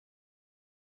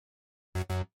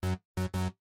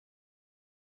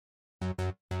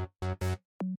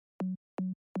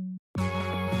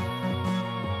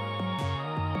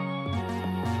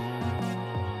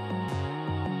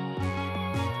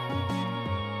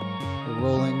We're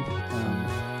rolling.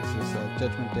 This is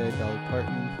Judgment Day, Dolly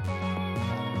Parton.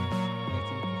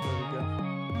 Anything before we go?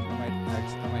 I might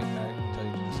tell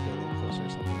you to just get a little closer or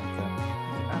something like that.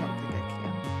 I don't think I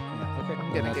can. Yeah, okay.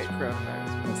 I'm going to get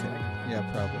coronavirus. Okay. Yeah,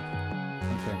 probably.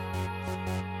 Okay.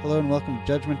 Hello and welcome to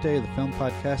Judgment Day, the film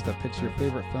podcast that pits your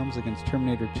favorite films against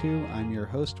Terminator 2. I'm your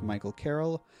host, Michael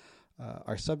Carroll.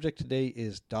 Our subject today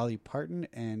is Dolly Parton,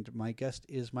 and my guest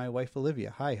is my wife,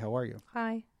 Olivia. Hi, how are you?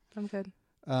 Hi, I'm good.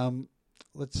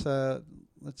 Let's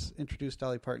introduce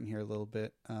Dolly Parton here a little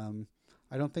bit.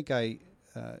 I don't think I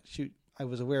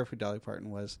was aware of who Dolly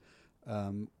Parton was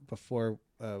before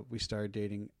we started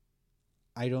dating.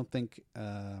 I don't think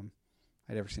I'd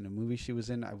ever seen a movie she was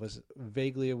in. I was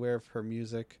vaguely aware of her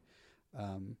music.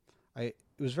 It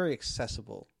was very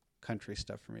accessible country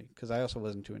stuff for me because I also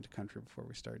wasn't too into country before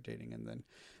we started dating, and then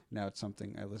now it's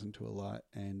something I listen to a lot.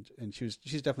 And she's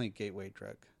definitely a gateway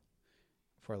drug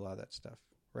for a lot of that stuff,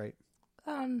 right?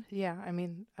 Yeah, I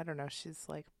mean, I don't know. She's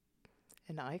like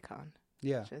an icon.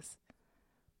 Yeah. Just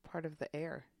part of the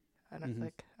air. I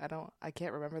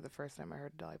can't remember the first time I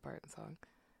heard a Dolly Parton song.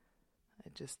 I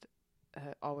just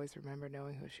always remember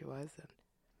knowing who she was. And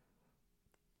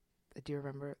I do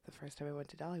remember the first time I went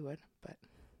to Dollywood, but.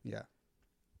 Yeah.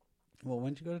 Well,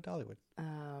 when did you go to Dollywood?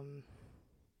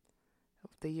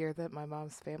 The year that my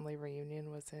mom's family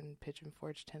reunion was in Pigeon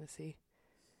Forge, Tennessee.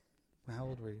 How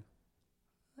old were you?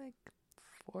 Like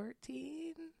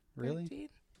 14? Really? 13?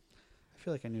 I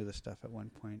feel like I knew this stuff at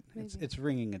one point. Maybe. It's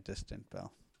ringing a distant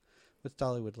bell. What's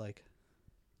Dollywood like?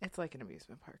 It's like an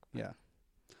amusement park. Yeah.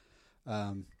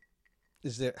 How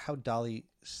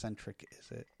Dolly-centric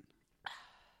is it?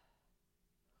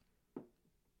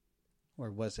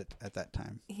 Or was it at that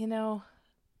time? You know,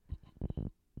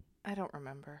 I don't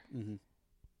remember. Mm-hmm.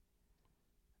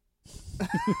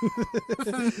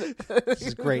 This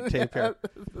is great tape here.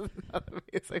 Not a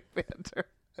music banter.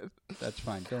 That's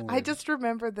fine. Don't worry. I just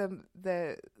remember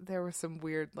there were some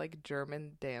weird like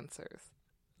German dancers.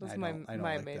 That's my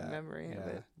main memory of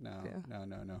it.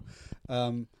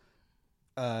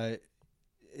 No.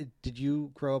 Did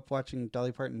you grow up watching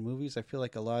Dolly Parton movies? I feel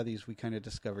like a lot of these we kind of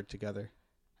discovered together.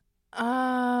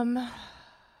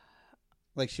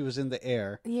 Like she was in The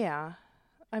Air. Yeah,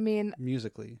 I mean,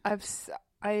 musically.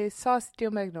 I saw Steel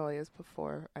Magnolias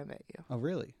before I met you. Oh,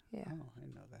 really? Yeah. Oh, I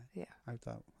didn't know that. Yeah. I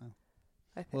thought. Well,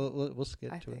 I think. We'll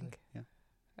skip to it. Yeah.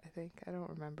 I don't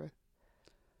remember.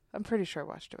 I'm pretty sure I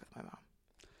watched it with my mom.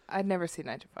 I'd never seen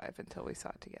 9 to 5 until we saw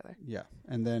it together. Yeah,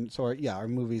 and then our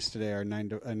movies today are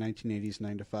 1980's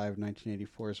 9 to 5,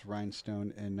 1984's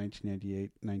Rhinestone, and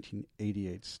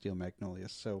 1988's Steel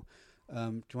Magnolias. So,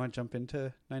 do you want to jump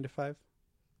into 9 to 5?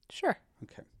 Sure.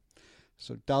 Okay.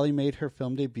 So Dolly made her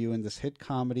film debut in this hit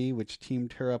comedy, which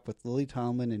teamed her up with Lily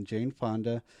Tomlin and Jane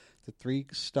Fonda. The three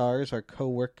stars are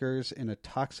co-workers in a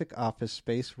toxic office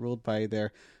space ruled by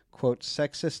their, quote,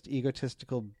 sexist,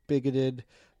 egotistical, bigoted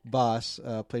boss,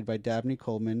 played by Dabney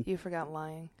Coleman. You forgot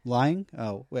Lying. Lying?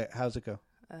 Oh, wait, how's it go?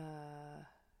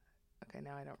 Okay,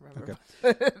 now I don't remember.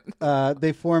 Okay.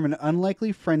 They form an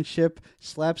unlikely friendship.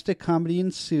 Slapstick comedy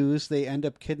ensues. They end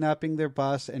up kidnapping their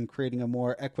boss and creating a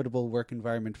more equitable work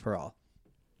environment for all.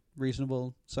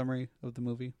 Reasonable summary of the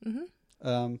movie?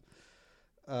 Mm-hmm.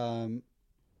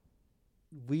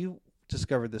 We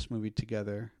discovered this movie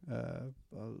together a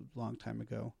long time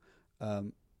ago.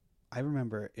 I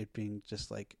remember it being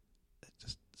just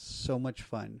so much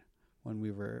fun when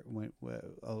we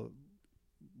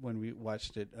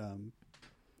watched it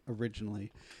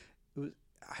originally. It was,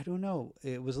 I don't know,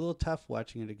 it was a little tough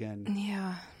watching it again.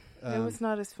 Yeah, it was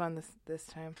not as fun this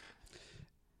time.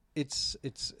 It's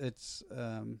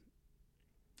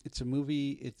a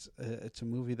movie. It's a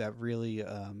movie that really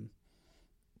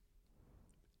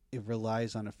it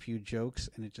relies on a few jokes,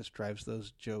 and it just drives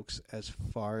those jokes as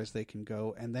far as they can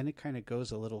go, and then it kind of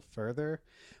goes a little further.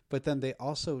 But then they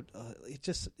also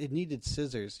it needed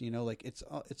scissors, like it's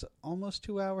almost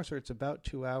 2 hours, or it's about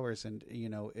 2 hours, and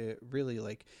it really,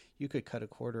 like, you could cut a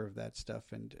quarter of that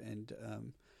stuff, and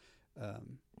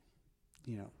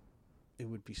it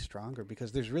would be stronger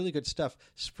because there's really good stuff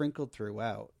sprinkled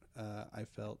throughout. I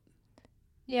felt.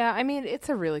 Yeah, I mean, it's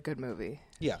a really good movie.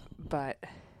 Yeah, but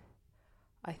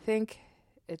I think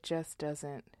it just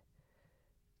doesn't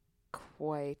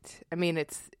quite. I mean,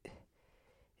 it's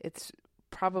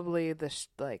probably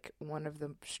one of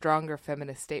the stronger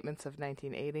feminist statements of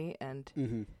 1980, and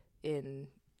mm-hmm. in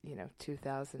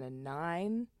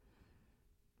 2009,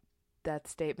 that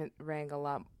statement rang a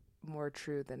lot more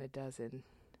true than it does in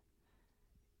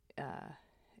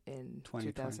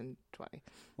 2020.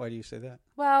 Why do you say that?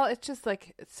 Well, it's just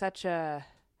like such a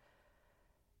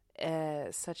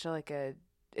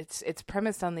it's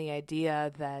premised on the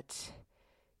idea that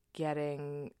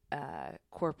getting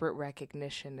corporate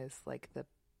recognition is like the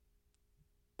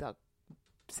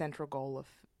central goal of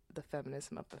the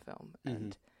feminism of the film.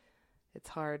 And it's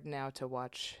hard now to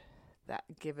watch that,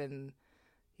 given,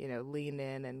 Lean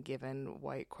In and given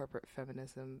white corporate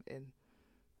feminism in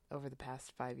over the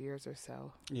past 5 years or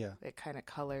so. Yeah. It kind of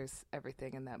colors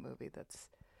everything in that movie that's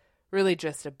really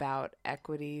just about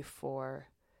equity for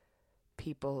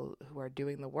people who are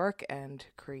doing the work and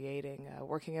creating a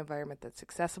working environment that's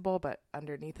accessible, but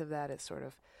underneath of that is sort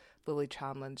of Lily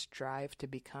Tomlin's drive to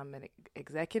become an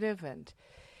executive, and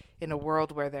in a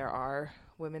world where there are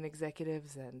women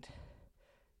executives, and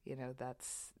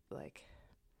that's like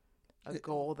a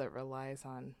goal that relies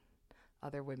on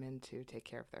other women to take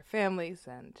care of their families,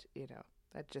 and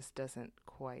that just doesn't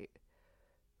quite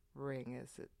ring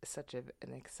as such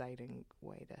an exciting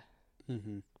way to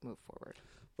move forward.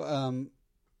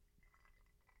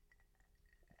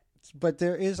 But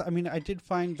there is, I did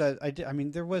find that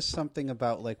there was something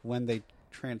about like when they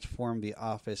transformed the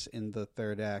office in the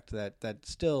third act that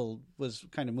still was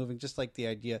kind of moving, just like the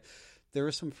idea. There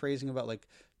was some phrasing about like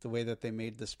the way that they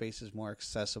made the spaces more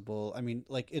accessible.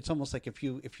 Like it's almost like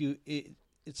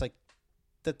it's like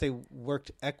that they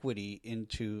worked equity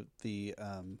into the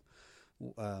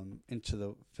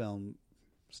film.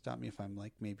 Stop me if I'm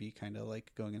like maybe kind of like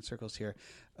going in circles here.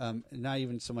 Not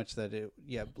even so much that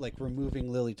like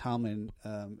removing Lily Tomlin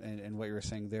and what you were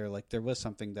saying there, like there was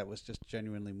something that was just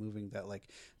genuinely moving, that like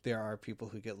there are people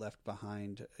who get left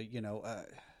behind.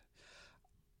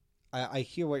 I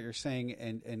hear what you're saying,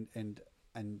 and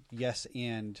yes,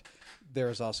 and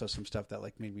there's also some stuff that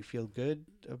like made me feel good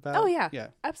about. Oh yeah,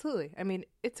 absolutely.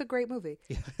 It's a great movie.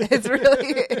 Yeah. It's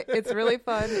really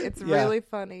fun. It's really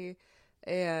funny,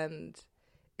 and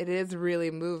it is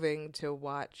really moving to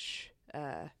watch.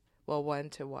 To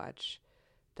watch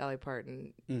Dolly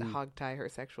Parton hogtie her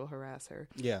sexual harasser.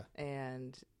 Yeah,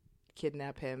 and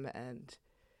kidnap him and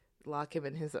lock him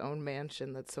in his own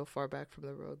mansion that's so far back from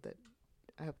the road that.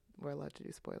 We're allowed to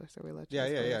do spoilers. Are we allowed to?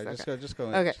 Yeah. Okay. Just go.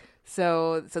 Okay,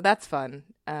 so that's fun.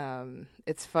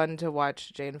 It's fun to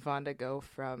watch Jane Fonda go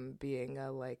from being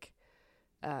a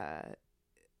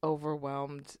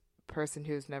overwhelmed person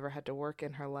who's never had to work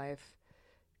in her life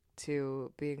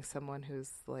to being someone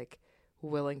who's like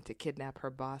willing to kidnap her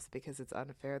boss because it's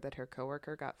unfair that her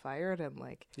coworker got fired, and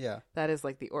that is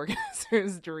like the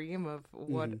organizer's dream of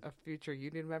what a future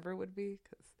union member would be,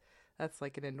 because that's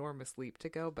like an enormous leap to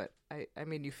go. But I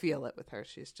mean, you feel it with her.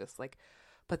 She's just like,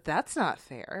 but that's not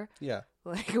fair. Yeah.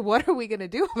 Like, what are we going to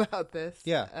do about this?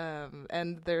 Yeah.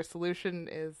 And their solution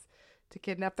is to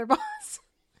kidnap their boss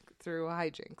through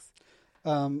hijinks.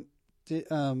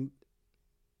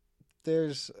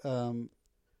 There's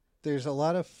a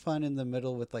lot of fun in the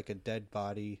middle with like a dead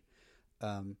body.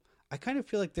 I kind of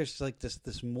feel like there's like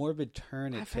this morbid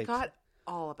turn. I forgot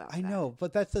all about that. I know,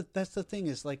 but that's the thing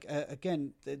is like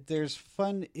again, there's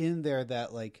fun in there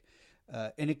that like,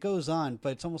 and it goes on,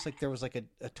 but it's almost like there was like a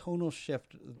tonal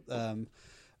shift.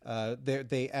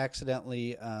 They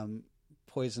accidentally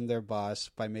poisoned their boss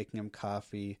by making him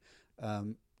coffee.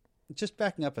 Just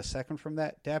backing up a second from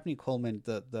that, Dabney Coleman,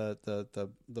 the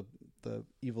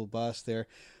evil boss there,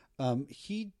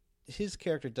 his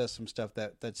character does some stuff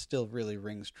that still really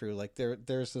rings true. Like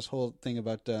there's this whole thing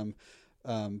about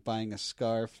buying a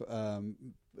scarf,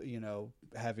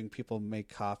 having people make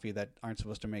coffee that aren't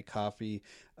supposed to make coffee,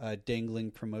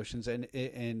 dangling promotions, and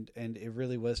it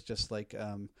really was just like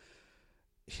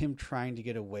him trying to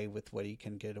get away with what he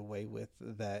can get away with.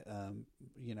 That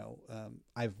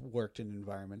I've worked in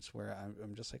environments where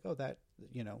I'm just like, oh, that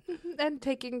and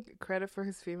taking credit for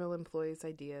his female employees'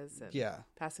 ideas and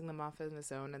passing them off as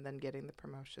his own, and then getting the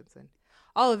promotions, and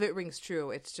all of it rings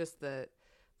true. It's just the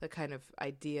kind of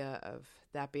idea of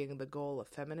that being the goal of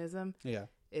feminism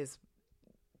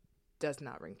does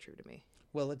not ring true to me.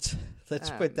 Well, let's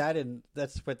put that in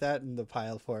the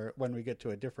pile for when we get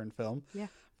to a different film. Yeah. I'm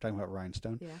talking about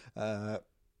Rhinestone. Yeah.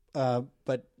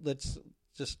 But let's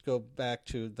just go back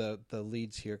to the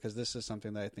leads here, because this is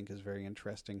something that I think is very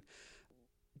interesting.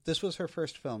 This was her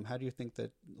first film. How do you think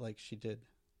that she did?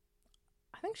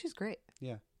 I think she's great.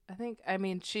 Yeah. I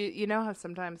mean, she, how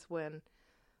sometimes when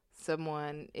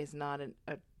someone is not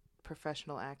a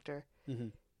professional actor,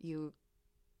 you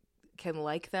can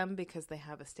like them because they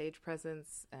have a stage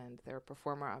presence and they're a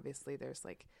performer. Obviously, there's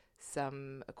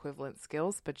some equivalent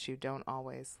skills, but you don't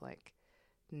always so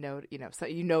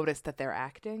you notice that they're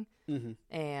acting,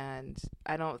 and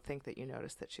I don't think that you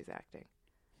notice that she's acting.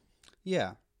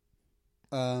 Yeah.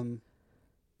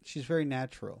 She's very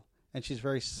natural and she's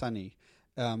very sunny,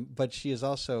 but she is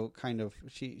also kind of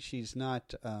she's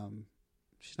not.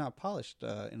 polished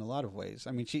in a lot of ways.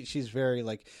 I mean, she's very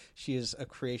like she is a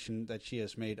creation that she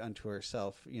has made unto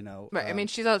herself. You know, right? I mean,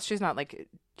 she's not like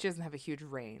she doesn't have a huge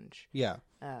range. Yeah.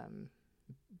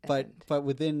 But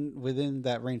within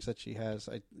that range that she has,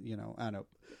 I don't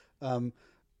know.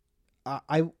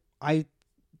 I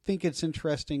think it's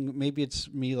interesting. Maybe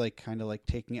it's me like kind of like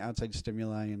taking outside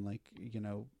stimuli and like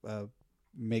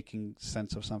making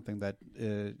sense of something that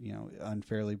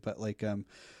unfairly, but like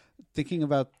thinking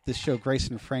about this show Grace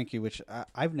and Frankie, which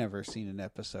I've never seen an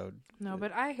episode. No,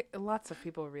 but lots of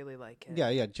people really like it.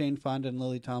 Yeah, Jane Fonda and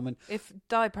Lily Tomlin. If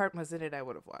Dolly Parton was in it, I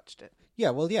would have watched it. Yeah,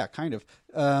 well, yeah, kind of.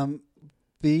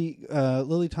 The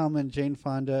Lily Tomlin and Jane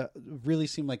Fonda really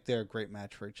seem like they're a great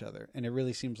match for each other, and it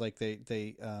really seems like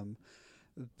they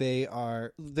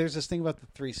are. There's this thing about the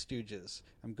Three Stooges.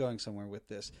 I'm going somewhere with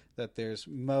this. That there's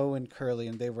Moe and Curly,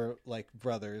 and they were like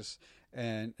brothers,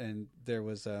 and there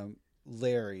was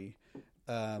Larry,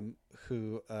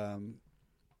 who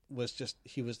was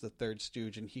he was the third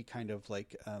stooge, and he kind of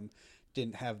like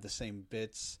didn't have the same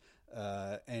bits.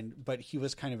 But he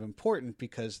was kind of important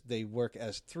because they work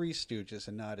as Three Stooges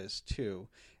and not as two,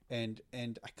 and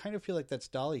I kind of feel like that's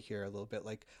Dolly here a little bit.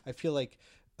 Like I feel like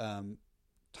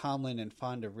Tomlin and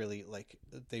Fonda really like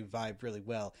they vibe really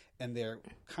well, and they're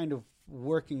kind of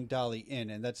working Dolly in,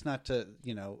 and that's not to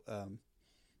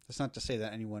that's not to say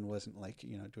that anyone wasn't like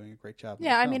doing a great job.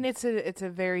 Yeah, I mean it's a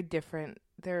very different.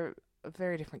 They're a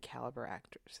very different caliber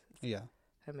actors. Yeah.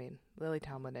 I mean, Lily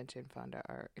Tomlin and Jane Fonda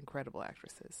are incredible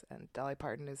actresses, and Dolly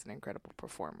Parton is an incredible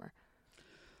performer.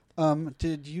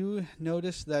 Did you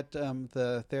notice that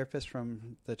the therapist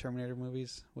from the Terminator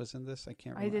movies was in this? I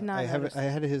can't remember. I did not. I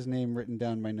had his name written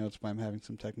down in my notes, but I'm having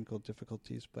some technical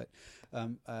difficulties. But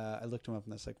I looked him up,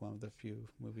 and that's like one of the few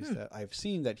movies that I've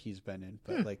seen that he's been in.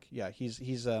 But like, yeah, he's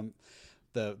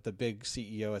the big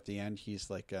CEO at the end. He's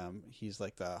like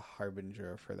the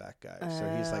harbinger for that guy.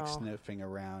 So he's like sniffing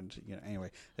around.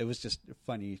 Anyway, it was just a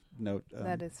funny note.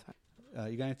 That is fun.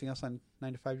 You got anything else on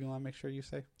 9 to 5 you want to make sure you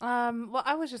say? Well,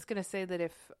 I was just gonna say that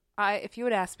if you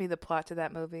had asked me the plot to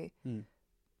that movie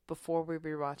before we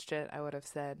rewatched it, I would have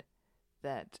said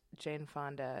that Jane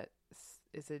Fonda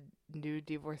is a new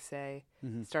divorcee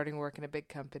starting work in a big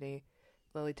company.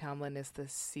 Lily Tomlin is the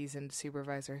seasoned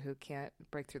supervisor who can't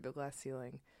break through the glass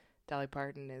ceiling. Dolly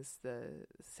Parton is the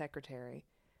secretary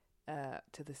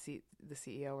to the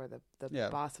CEO or the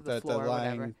boss of the floor, the lying,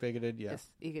 or whatever. Bigoted, yeah.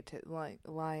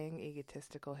 Lying,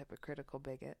 egotistical, hypocritical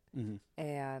bigot. Mm-hmm.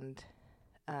 And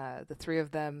the three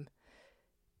of them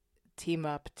team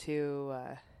up to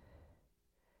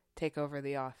take over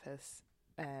the office.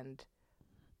 And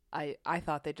I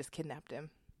thought they just kidnapped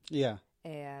him. Yeah.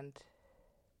 And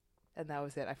that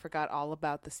was it. I forgot all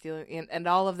about the stealing. And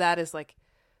all of that is like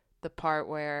the part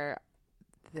where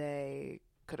they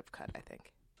could have cut, I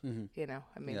think. Mm-hmm.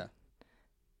 I mean,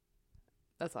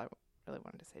 that's all I really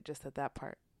wanted to say. Just that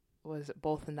part was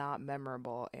both not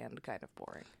memorable and kind of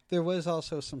boring. There was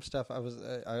also some stuff.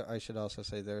 I should also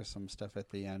say there's some stuff at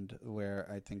the end where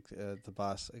I think the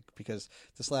boss, because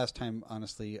this last time,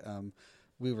 honestly,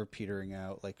 we were petering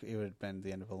out. Like it would have been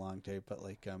the end of a long day, but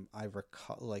like I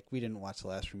recall, like we didn't watch the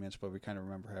last few minutes, but we kind of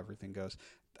remember how everything goes.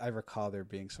 I recall there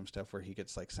being some stuff where he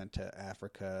gets like sent to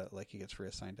Africa, like he gets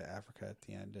reassigned to Africa at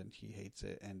the end, and he hates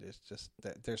it. And it's just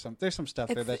that there's some stuff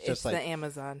there that's just like the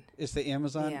Amazon. It's the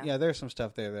Amazon. Yeah. Yeah, there's some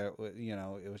stuff there that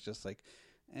it was just like,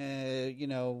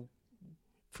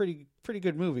 pretty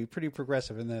good movie, pretty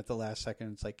progressive. And then at the last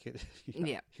second, it's like,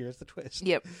 here's the twist.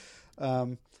 Yep.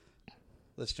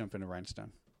 Let's jump into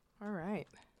Rhinestone. All right.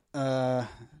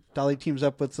 Dolly teams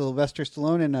up with Sylvester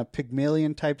Stallone in a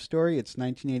Pygmalion-type story. It's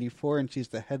 1984, and she's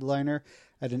the headliner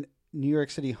at a New York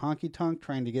City honky-tonk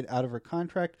trying to get out of her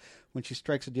contract. When she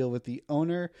strikes a deal with the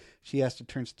owner, she has to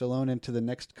turn Stallone into the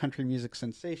next country music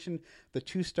sensation. The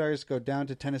two stars go down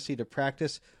to Tennessee to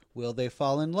practice. Will they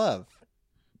fall in love?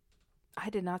 I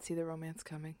did not see the romance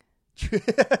coming.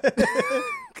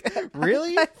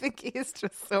 Really? I think he's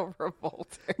just so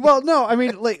revolting. Well, no, I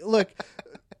mean, like, look,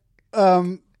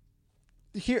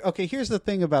 here's the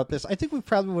thing about this. I think we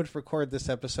probably would have recorded this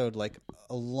episode like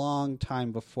a long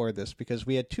time before this because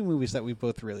we had two movies that we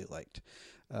both really liked,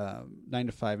 9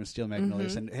 to 5 and Steel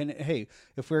Magnolias. And hey,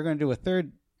 if we were going to do a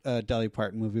third Dolly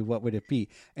Parton movie, what would it be?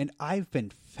 And I've been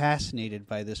fascinated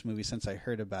by this movie since I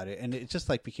heard about it, and it just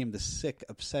like became this sick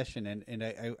obsession. And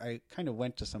I kind of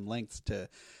went to some lengths to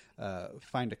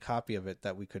find a copy of it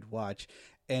that we could watch.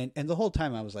 And the whole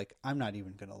time I was like, I'm not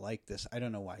even going to like this. I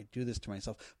don't know why I do this to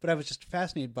myself. But I was just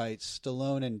fascinated by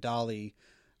Stallone and Dolly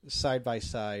side by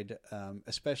side,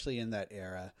 especially in that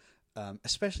era,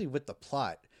 especially with the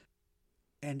plot.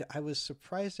 And I was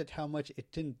surprised at how much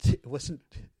it wasn't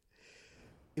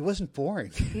it wasn't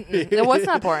boring. It was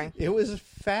not boring. It was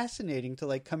fascinating to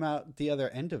like come out the other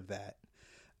end of that.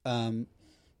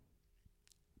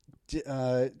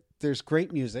 There's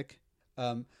great music.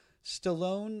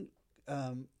 Stallone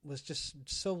was just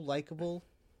so likable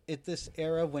at this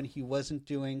era when he wasn't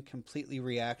doing completely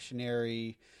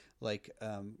reactionary, like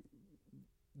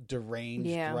deranged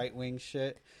right wing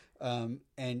shit. And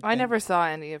I never saw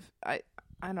any of I've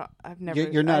never.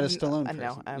 You're not a Stallone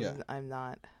person. No, I'm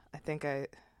not. I think I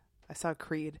saw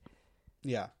Creed.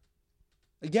 Yeah.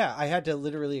 I had to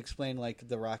literally explain like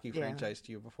the Rocky franchise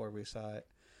to you before we saw it.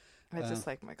 I just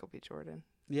like Michael B. Jordan.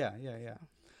 Yeah.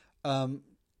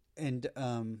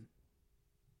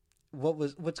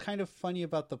 What's kind of funny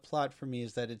about the plot for me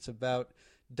is that it's about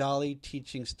Dolly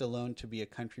teaching Stallone to be a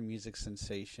country music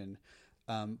sensation,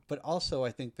 but also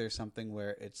I think there's something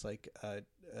where it's like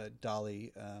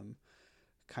Dolly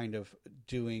kind of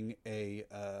doing a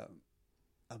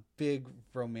big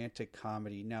romantic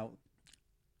comedy. Now,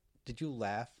 did you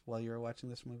laugh while you were watching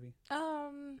this movie?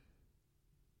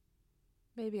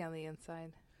 Maybe on the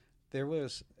inside. There were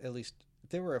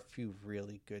a few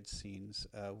really good scenes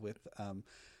with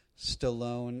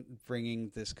Stallone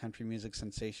bringing this country music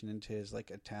sensation into his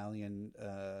like Italian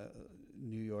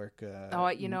New York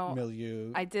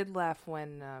milieu. I did laugh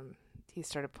when he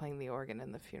started playing the organ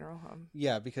in the funeral home.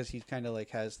 Yeah, because he kind of like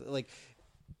has like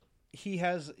he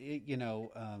has he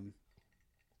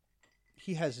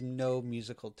has no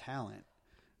musical talent,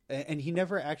 and he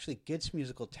never actually gets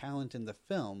musical talent in the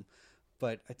film.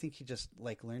 But I think he just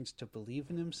like learns to believe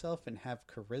in himself and have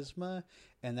charisma,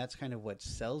 and that's kind of what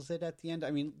sells it at the end. I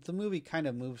mean, the movie kind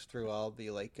of moves through all the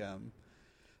like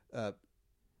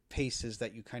paces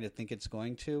that you kind of think it's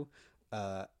going to,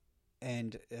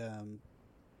 and I'm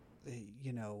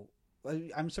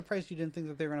surprised you didn't think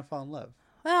that they were going to fall in love.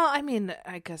 Well, I mean,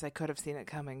 I guess I could have seen it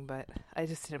coming, but I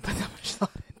just didn't put that much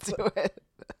thought into it.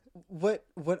 What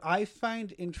I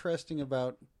find interesting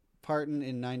about Parton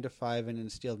in 9 to 5 and in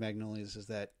Steel Magnolias is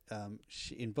that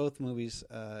she, in both movies,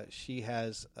 she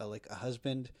has like a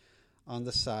husband on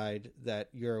the side that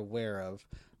you're aware of,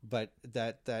 but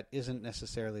that isn't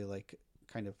necessarily like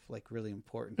kind of like really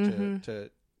important to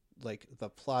like the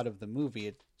plot of the movie.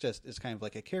 It just is kind of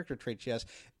like a character trait she has,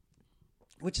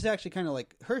 which is actually kind of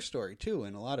like her story too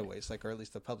in a lot of ways, like, or at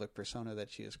least the public persona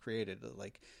that she has created.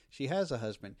 Like, she has a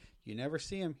husband, you never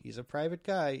see him, he's a private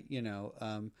guy,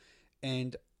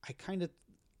 and I kind of,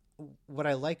 what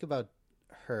I like about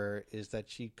her is that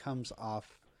she comes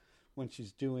off when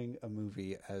she's doing a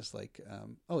movie as like,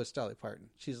 it's Dolly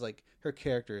Parton. She's like, her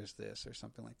character is this or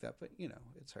something like that, but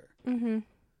it's her. Mm-hmm.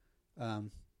 I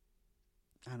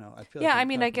don't know. I feel. Yeah, like I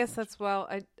mean, I guess that's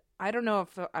I don't know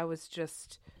if I was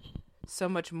just so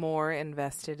much more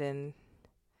invested in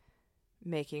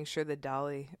making sure that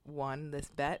Dolly won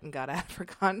this bet and got out of her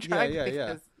contract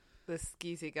because this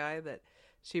skeezy guy that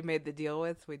she made the deal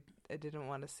with, I didn't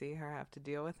want to see her have to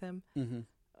deal with him. Mm-hmm.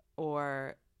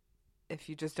 Or if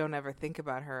you just don't ever think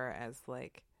about her as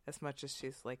like, as much as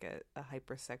she's like a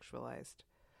hypersexualized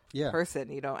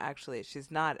person, she's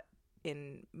not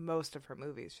in most of her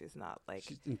movies. She's not like,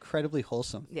 she's incredibly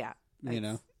wholesome. Yeah.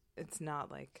 It's not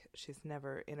like she's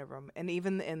never in a room. And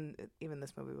even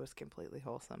this movie was completely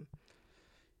wholesome.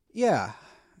 Yeah.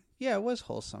 Yeah, it was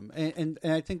wholesome, and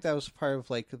I think that was part of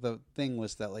like the thing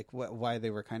was that like why they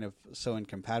were kind of so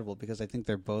incompatible, because I think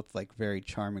they're both like very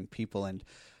charming people, and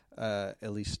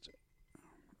at least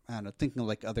I don't know, thinking of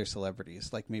like other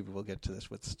celebrities, like maybe we'll get to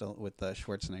this with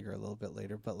Schwarzenegger a little bit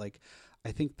later, but like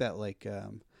I think that like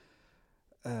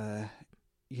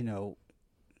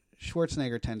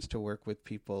Schwarzenegger tends to work with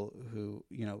people who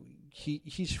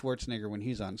he's Schwarzenegger when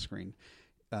he's on screen.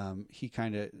 He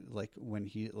kind of like when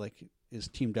he like is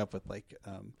teamed up with like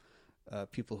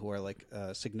people who are like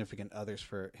significant others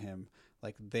for him,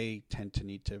 like they tend to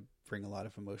need to bring a lot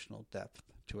of emotional depth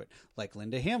to it. Like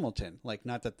Linda Hamilton, like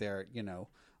not that they're in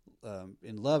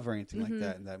love or anything like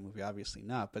that in that movie, obviously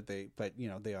not, but they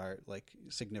are like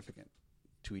significant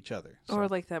to each other. So. Or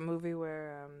like that movie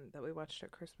where that we watched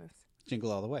at Christmas,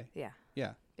 Jingle All the Way. Yeah.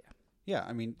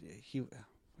 I mean,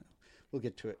 we'll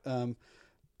get to it.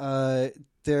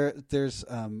 There's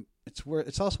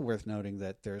it's also worth noting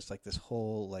that there's like this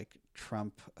whole like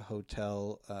Trump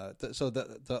hotel. So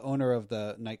the owner of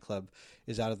the nightclub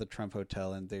is out of the Trump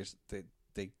hotel, and they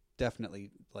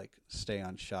definitely like stay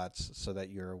on shots so that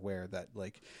you're aware that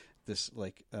like this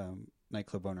like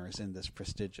nightclub owner is in this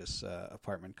prestigious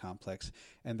apartment complex.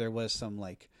 And there was some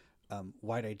like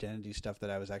white identity stuff that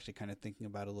I was actually kind of thinking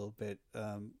about a little bit.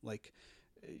 One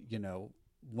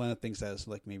of the things that was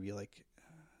like maybe like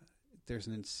there's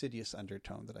an insidious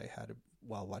undertone that I had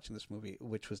while watching this movie,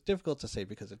 which was difficult to say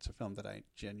because it's a film that I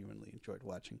genuinely enjoyed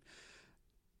watching.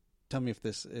 Tell me if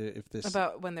this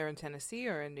about when they're in Tennessee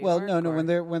or in New York. Well, no,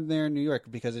 when they're in New York,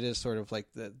 because it is sort of like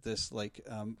this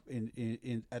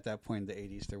in at that point in the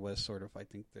 80s there was sort of, I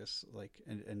think, this like,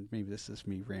 and maybe this is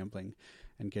me rambling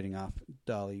and getting off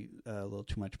Dolly a little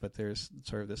too much, but there's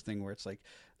sort of this thing where it's like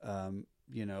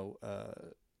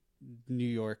New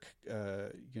York,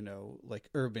 like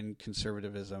urban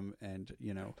conservatism and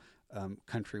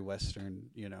country western,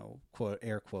 quote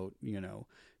air quote,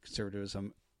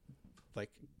 conservatism, like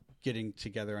getting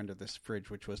together under this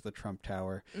bridge, which was the Trump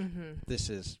Tower. Mm-hmm.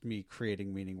 This is me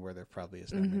creating meaning where there probably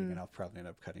is no meaning, and I'll probably end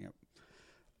up cutting it.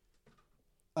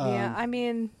 Yeah, I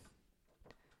mean,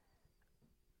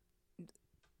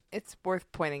 it's worth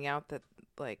pointing out that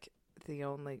like the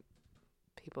only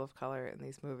people of color in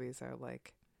these movies are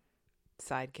like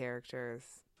side characters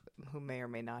who may or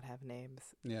may not have names,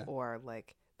 or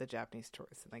like the Japanese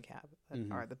tourists in the cab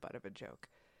that are the butt of a joke.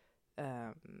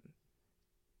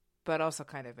 But also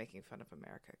kind of making fun of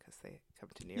America because they come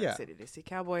to New York City to see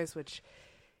cowboys, which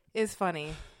is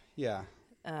funny. Yeah.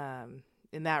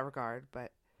 In that regard,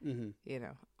 but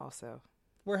also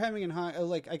we're having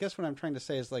like, I guess what I'm trying to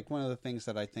say is like one of the things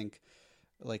that I think,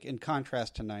 like in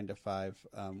contrast to 9 to 5,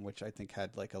 which I think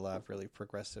had like a lot of really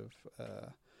progressive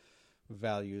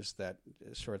values that,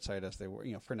 short-sighted as they were,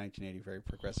 for 1980, very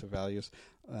progressive values.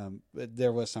 But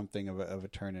there was something of a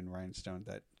turn in Rhinestone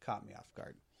that caught me off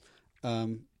guard.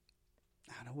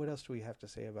 I don't know, what else do we have to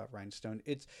say about Rhinestone?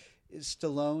 It's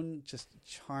Stallone just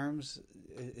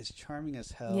is charming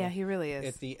as hell. Yeah, he really is.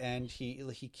 At the end,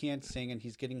 he can't sing and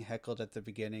he's getting heckled at the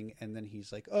beginning, and then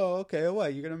he's like, "Oh, okay,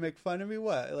 what? You're gonna make fun of me?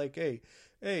 What? Like,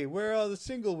 hey, where are all the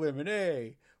single women?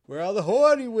 Hey, where are all the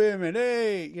horny women?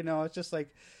 Hey, it's just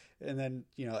like, and then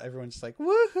everyone's like,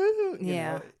 woohoo!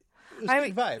 Yeah, it was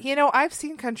good vibes. I've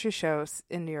seen country shows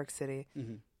in New York City.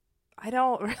 Mm-hmm. I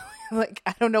don't really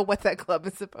I don't know what that club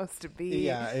is supposed to be.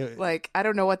 Yeah. I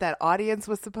don't know what that audience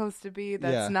was supposed to be.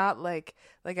 That's not like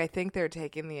I think they're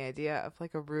taking the idea of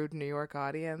like a rude New York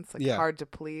audience, hard to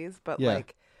please, but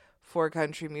like for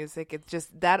country music, it's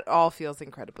just, that all feels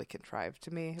incredibly contrived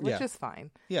to me, which is fine.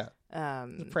 Yeah.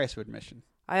 The price of admission.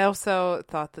 I also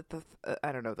thought that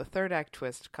the third act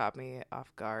twist caught me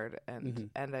off guard,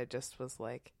 and I just was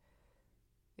like,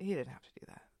 he didn't have to do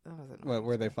that. That wasn't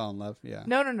where they fall in love. Yeah.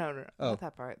 No. Not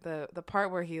that part. The part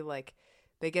where he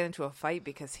they get into a fight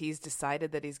because he's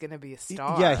decided that he's going to be a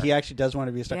star. Yeah, he actually does want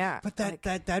to be a star. Yeah, but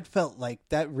that felt like,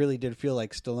 that really did feel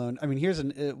like Stallone. I mean, here's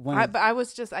but I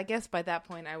was just, I guess by that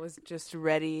point I was just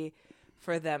ready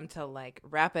for them to like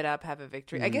wrap it up, have a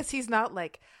victory. Mm-hmm. I guess he's not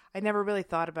like, I never really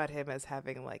thought about him as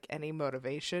having like any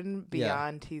motivation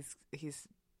beyond he's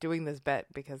doing this bet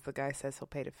because the guy says he'll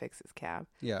pay to fix his cab,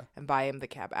 and buy him the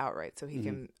cab outright so he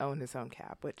can own his own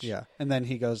cab. Which and then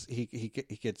he goes, he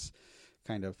gets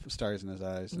kind of stars in his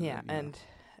eyes. And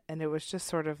it was just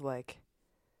sort of like,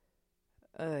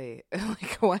 like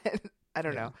what? I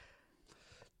don't know.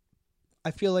 I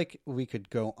feel like we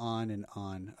could go on and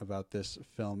on about this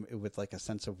film with like a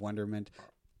sense of wonderment.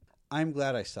 I'm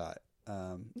glad I saw it.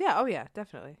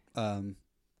 Definitely.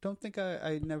 Don't think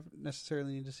I never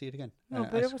necessarily need to see it again. No,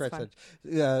 but it was fun.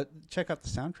 Check out the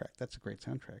soundtrack. That's a great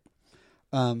soundtrack.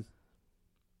 You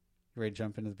ready to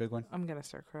jump into the big one? I'm going to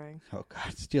start crying. Oh,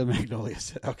 God. Steel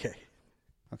Magnolias. Okay.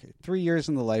 3 years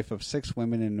in the life of 6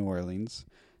 women in New Orleans.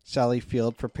 Sally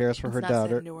Field prepares for her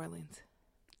daughter. In New Orleans.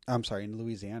 I'm sorry, in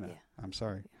Louisiana. Yeah. I'm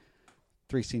sorry.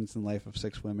 3 scenes in the life of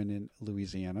 6 women in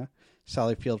Louisiana.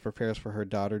 Sally Field prepares for her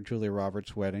daughter Julia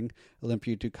Roberts' wedding.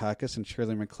 Olympia Dukakis and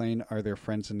Shirley MacLaine are their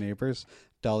friends and neighbors.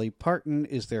 Dolly Parton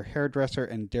is their hairdresser,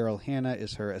 and Daryl Hannah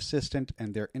is her assistant,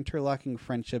 and their interlocking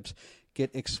friendships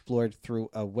get explored through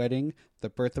a wedding, the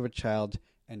birth of a child,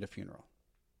 and a funeral.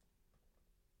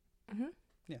 Mm-hmm.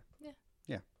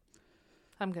 Yeah.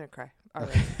 I'm going to cry. All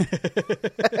right.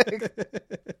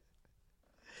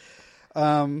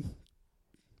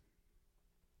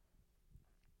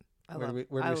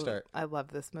 Where do we start? I love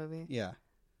this movie. Yeah.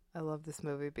 I love this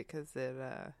movie because it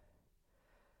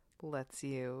lets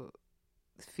you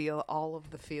feel all of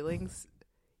the feelings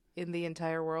in the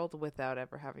entire world without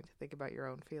ever having to think about your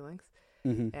own feelings.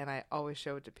 Mm-hmm. And I always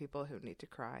show it to people who need to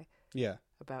cry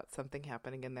about something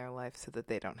happening in their life so that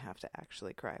they don't have to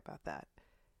actually cry about that.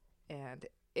 And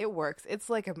it works. It's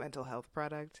like a mental health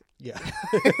product. Yeah.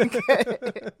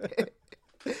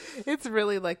 It's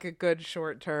really like a good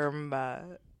short-term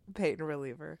pain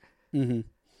reliever. Mm-hmm.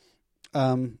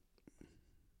 I'm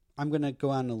going to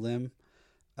go on a limb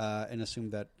and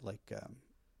assume that, like,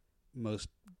 most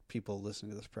people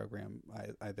listening to this program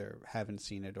either haven't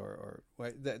seen it or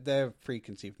they have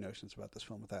preconceived notions about this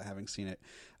film without having seen it.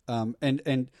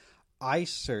 And I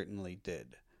certainly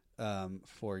did.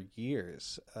 For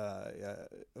years,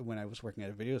 when I was working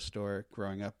at a video store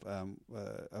growing up,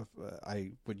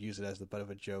 I would use it as the butt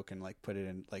of a joke and like put it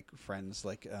in like friends,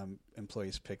 like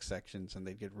employees pick sections, and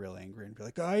they'd get real angry and be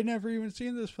like, oh, "I never even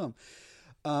seen this film."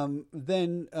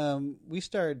 Then we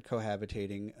started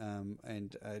cohabitating,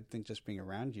 and I think just being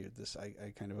around you,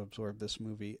 I kind of absorbed this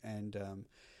movie, and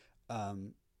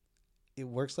it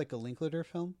works like a Linklater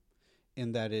film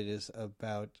in that it is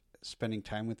about spending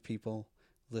time with people,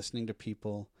 listening to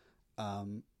people,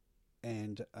 and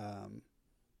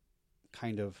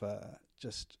kind of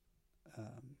just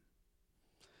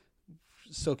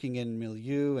soaking in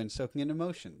milieu and soaking in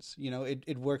emotions. You know,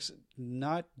 it works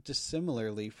not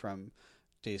dissimilarly from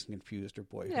Dazed and Confused or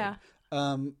Boyhood. Yeah.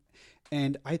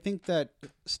 And I think that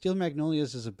Steel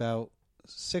Magnolias is about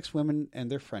 6 women and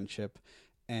their friendship,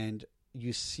 and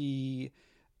you see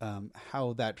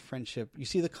how that friendship, you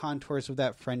see the contours of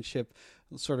that friendship,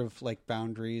 sort of like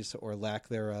boundaries or lack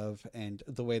thereof, and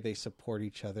the way they support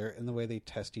each other and the way they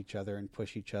test each other and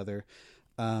push each other.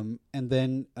 And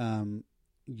then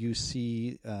you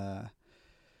see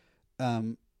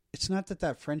it's not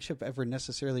that friendship ever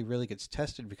necessarily really gets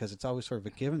tested, because it's always sort of a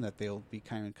given that they'll be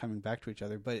kind of coming back to each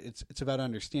other, but it's about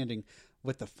understanding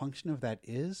what the function of that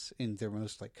is in their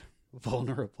most like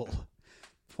vulnerable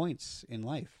points in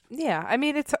life. Yeah, I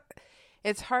mean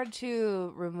it's hard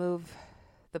to remove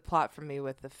the plot from me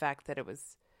with the fact that it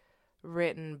was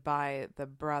written by the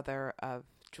brother of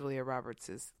Julia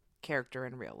Roberts' character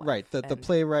in real life. Right. The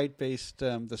playwright based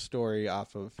the story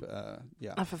off of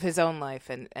off of his own life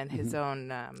and his own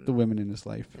the women in his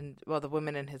life. And the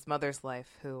women in his mother's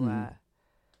life who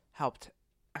helped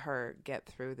her get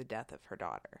through the death of her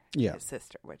daughter, his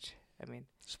sister, which I mean,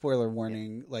 spoiler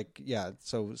warning,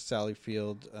 so Sally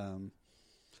Field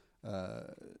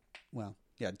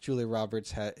Julia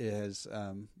Roberts has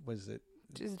what is it?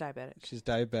 She's diabetic. She's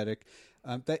diabetic.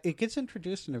 That it gets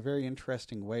introduced in a very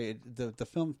interesting way. The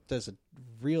film does a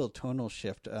real tonal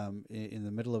shift in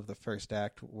the middle of the first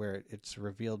act, where it's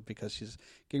revealed because she's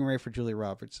getting ready for Julia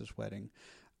Roberts' wedding,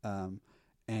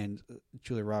 and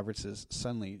Julia Roberts is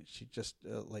suddenly, she just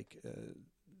the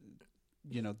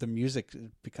music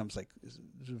becomes like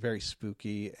very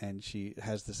spooky, and she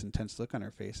has this intense look on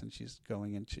her face, and she's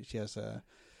going and she has a.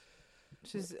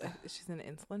 She's in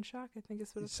insulin shock, I think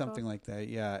is what it's something called. like that,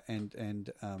 yeah. And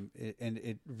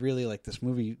it really, like, this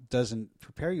movie doesn't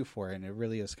prepare you for it, and it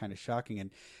really is kind of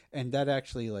shocking, and that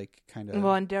actually like kind of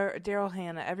and Daryl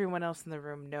Hannah, everyone else in the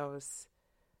room knows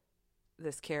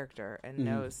this character and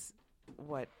knows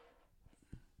what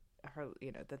her,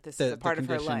 that this is a part of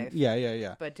her life.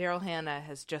 Yeah. But Daryl Hannah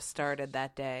has just started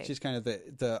that day. She's kind of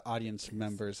the audience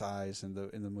member's eyes in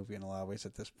the movie in a lot of ways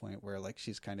at this point, where like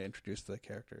she's kind of introduced to the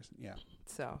characters. Yeah.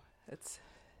 So it's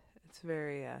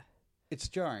very it's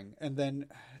jarring. And then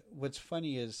what's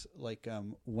funny is like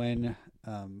when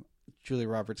Julia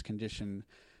Roberts' condition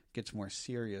gets more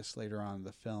serious later on in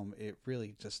the film, it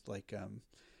really just like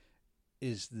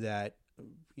is that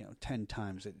 10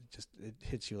 times it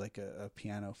hits you like a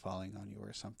piano falling on you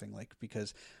or something, like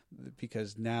because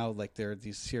now like there are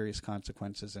these serious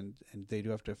consequences, and they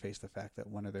do have to face the fact that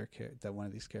one of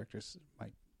these characters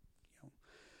might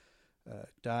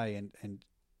die, and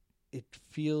it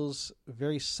feels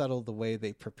very subtle the way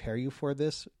they prepare you for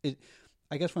this.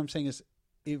 I guess what I'm saying is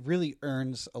it really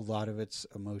earns a lot of its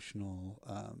emotional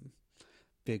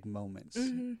big moments,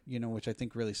 which I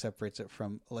think really separates it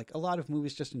from like a lot of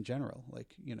movies just in general,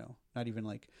 like, not even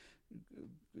like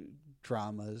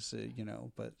dramas,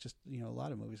 but just, a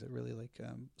lot of movies that really like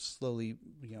slowly,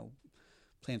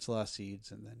 plants a lot of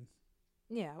seeds, and then.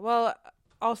 Yeah. Well,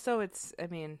 also it's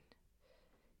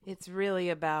really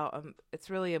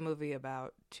a movie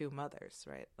about two mothers,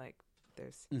 right? Like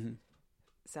there's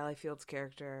Sally Field's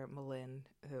character, Malin,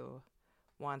 who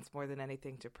wants more than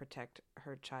anything to protect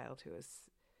her child, who is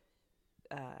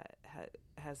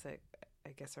has a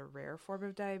rare form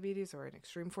of diabetes, or an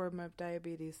extreme form of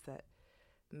diabetes that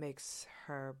makes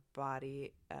her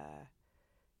body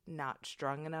not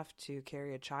strong enough to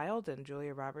carry a child. And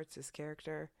Julia Roberts'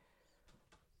 character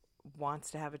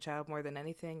wants to have a child more than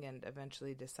anything, and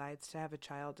eventually decides to have a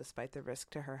child despite the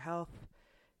risk to her health.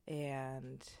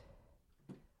 And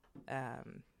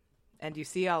you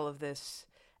see all of this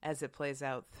as it plays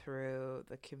out through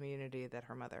the community that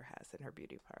her mother has in her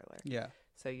beauty parlor. Yeah.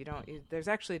 So there's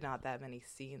actually not that many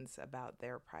scenes about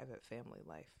their private family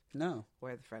life. No.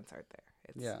 Where the friends aren't there.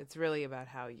 It's really about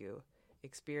how you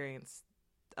experience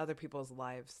other people's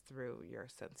lives through your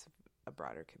sense a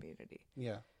broader community.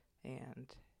 Yeah.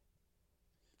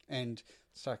 And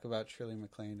let's talk about Shirley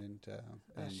MacLaine and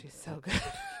she's so good.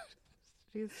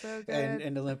 She's so good.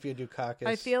 And Olympia Dukakis.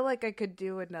 I feel like I could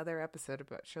do another episode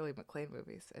about Shirley MacLaine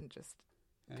movies and just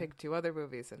pick 2 other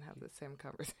movies and have the same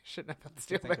conversation about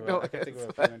Steel Magnolias. I can think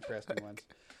of a few interesting ones.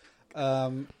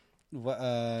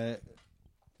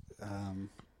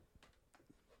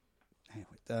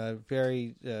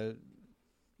 Very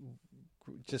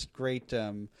just great.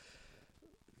 I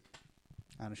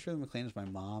don't know, Shirley MacLaine is my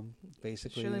mom,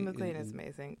 basically. Shirley MacLaine is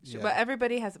amazing. But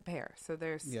everybody has a pair. So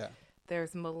there's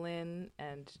Malin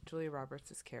and Julia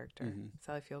Roberts' character. Mm-hmm.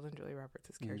 Sally Field and Julia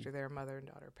Roberts' character. Mm-hmm. They're a mother and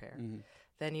daughter pair. Mm-hmm.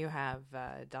 Then you have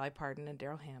Dolly Parton and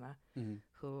Daryl Hannah, Mm-hmm.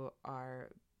 who are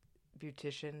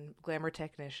beautician, glamour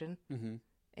technician, Mm-hmm.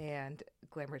 and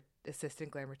assistant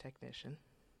glamour technician.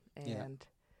 And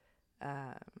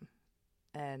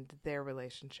their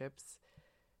relationships.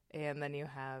 And then you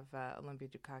have Olympia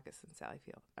Dukakis and Sally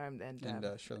Field, and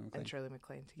Shirley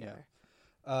MacLaine together.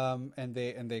 Yeah. And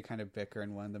they kind of bicker,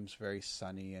 and one of them's very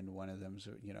sunny, and one of them's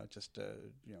just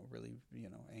really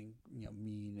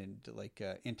mean and like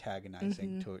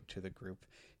antagonizing Mm-hmm. to the group,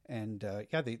 and they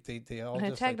all and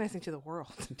just antagonizing to the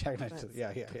world. Antagonizing,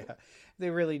 yeah.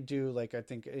 They really do, like, I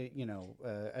think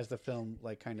as the film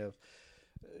like kind of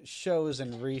shows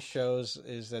and re-shows,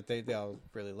 is that they all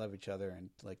really love each other,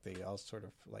 and like they all sort of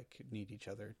like need each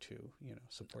other to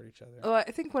support each other. Oh, I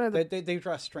think one of the they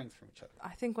draw strength from each other.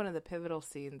 I think one of the pivotal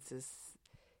scenes is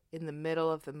in the middle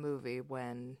of the movie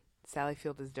when Sally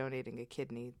Field is donating a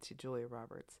kidney to Julia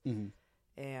Roberts, Mm-hmm.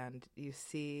 and you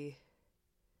see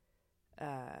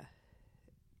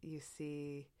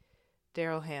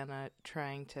Daryl Hannah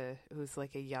who's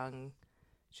like she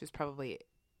was probably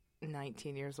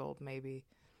 19 years old, maybe,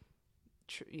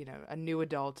 a new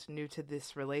adult, new to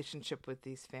this relationship with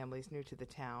these families, new to the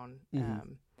town,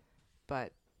 Mm-hmm.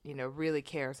 but really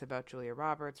cares about Julia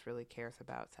Roberts, really cares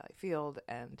about Sally Field,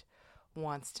 and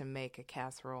wants to make a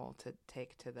casserole to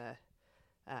take to the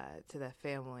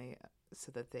family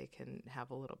so that they can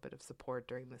have a little bit of support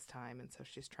during this time. And so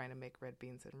she's trying to make red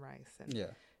beans and rice, and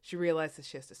she realizes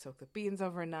she has to soak the beans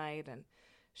overnight, and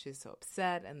she's so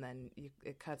upset. And then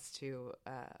it cuts to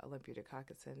Olympia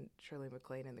Dukakis and Shirley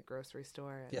MacLaine in the grocery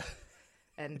store,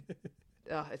 and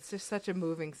it's just such a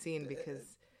moving scene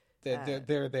because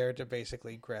they're there to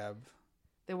basically grab.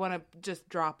 They want to just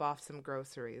drop off some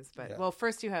groceries, but well,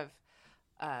 first you have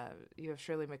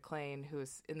Shirley MacLaine,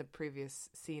 who's in the previous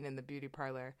scene in the beauty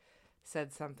parlor,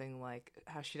 said something like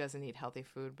how she doesn't eat healthy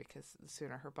food because the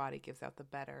sooner her body gives out, the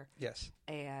better. Yes.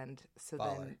 And so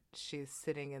Baller. then she's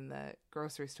sitting in the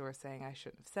grocery store saying, "I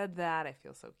shouldn't have said that. I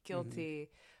feel so guilty.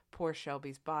 Mm-hmm. Poor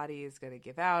Shelby's body is going to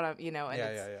give out." And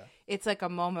it's like a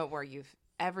moment where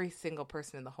every single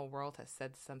person in the whole world has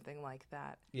said something like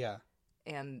that. Yeah.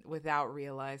 And without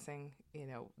realizing,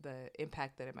 the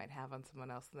impact that it might have on someone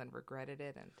else, and then regretted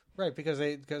it. And right, because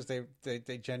they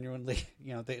genuinely,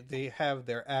 they have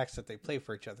their acts that they play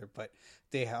for each other, but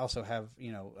they also have,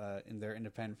 in their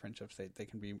independent friendships, they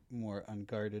can be more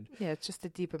unguarded. Yeah, it's just a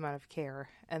deep amount of care.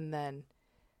 And then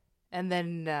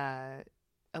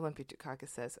Olympia Dukakis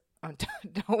says, "Oh,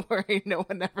 don't worry, no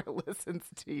one ever listens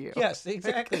to you." Yes,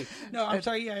 exactly. No, I'm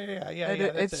sorry. Yeah.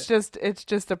 It's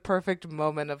just a perfect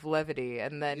moment of levity,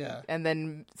 and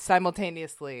then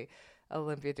simultaneously,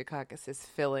 Olympia Dukakis is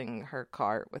filling her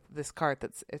cart with this cart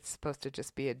it's supposed to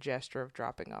just be a gesture of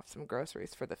dropping off some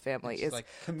groceries for the family. It's like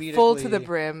full to the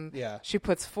brim. Yeah, she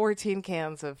puts 14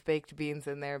 cans of baked beans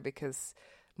in there because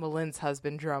Malin's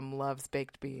husband Drum loves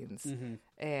baked beans, mm-hmm.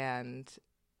 and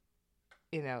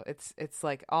it's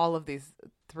like all of these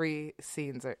 3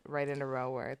 scenes are right in a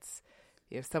row where it's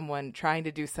someone trying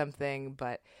to do something,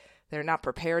 but they're not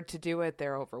prepared to do it.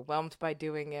 They're overwhelmed by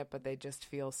doing it, but they just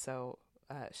feel so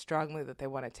strongly that they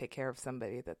want to take care of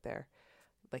somebody that they're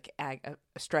like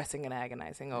stressing and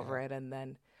agonizing over it, and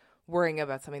then worrying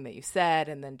about something that you said,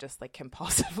 and then just like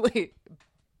compulsively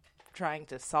trying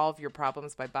to solve your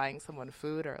problems by buying someone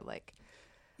food or like.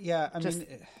 Yeah, I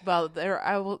mean,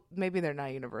 maybe they're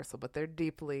not universal, but they're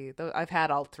deeply. I've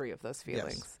had all 3 of those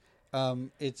feelings.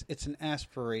 Yes. It's an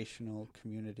aspirational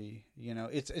community.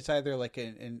 It's either like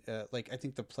like I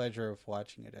think the pleasure of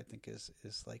watching it, I think is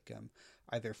like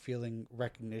either feeling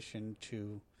recognition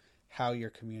to how your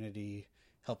community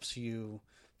helps you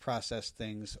process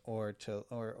things, or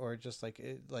just like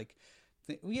it, like.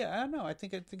 I don't know. I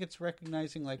think it's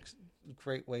recognizing like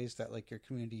great ways that like your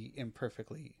community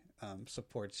imperfectly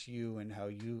supports you, and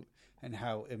how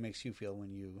it makes you feel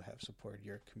when you have supported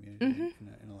your community, mm-hmm.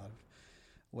 in a lot of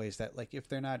ways that, like, if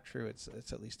they're not true, it's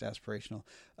at least aspirational.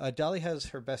 Dolly has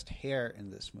her best hair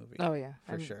in this movie. Oh yeah,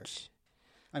 for sure.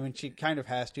 I mean, she kind of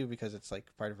has to because it's like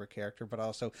part of her character, but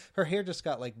also her hair just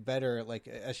got like better, like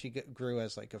as she grew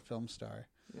as like a film star.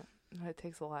 Yeah, it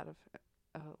takes a lot of.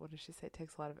 What did she say? It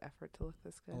takes a lot of effort to look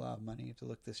this good. A lot of money to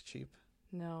look this cheap.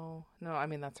 No. I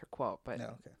mean that's her quote, but No,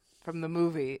 okay. From the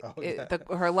movie, Yeah.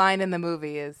 her line in the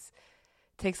movie is,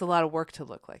 "Takes a lot of work to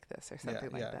look like this," or something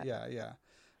that. Yeah.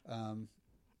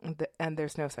 And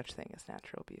there's no such thing as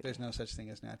natural beauty. There's no such thing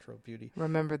as natural beauty.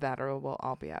 Remember that, or we'll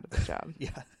all be out of a job.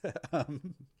 Yeah.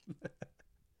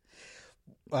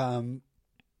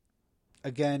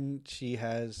 Again, she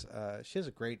has a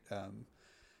great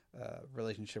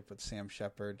relationship with Sam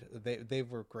Shepard. They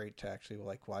were great to actually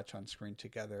like watch on screen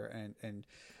together, and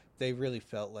they really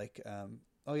felt like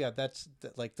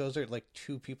like those are like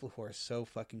two people who are so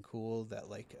fucking cool that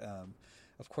like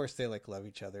of course they like love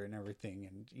each other and everything,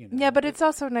 and you know. Yeah, but it's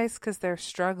also nice because they're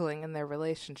struggling in their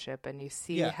relationship, and you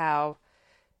see how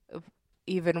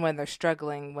even when they're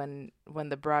struggling, when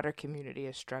the broader community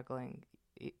is struggling,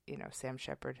 you know, Sam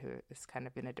Shepard, who is kind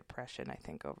of in a depression, I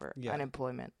think, over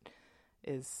unemployment,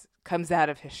 comes out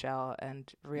of his shell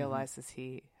and realizes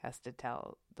he has to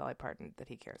tell Dolly Parton that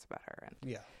he cares about her, and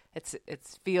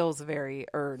it feels very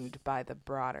earned by the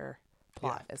broader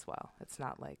plot as well. It's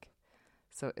not like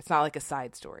a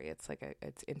side story. It's like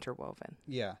it's interwoven.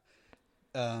 Yeah,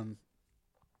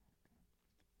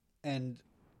 and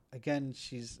again,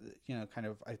 she's kind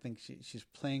of. I think she's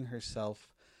playing herself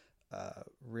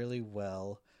really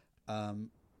well.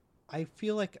 I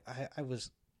feel like I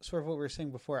was sort of what we were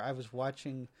saying before. I was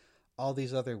watching all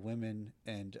these other women,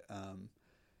 and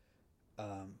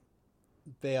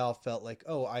they all felt like,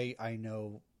 oh, I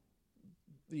know,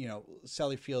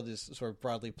 Sally Field is sort of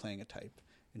broadly playing a type,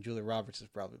 and Julia Roberts is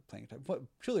broadly playing a type. What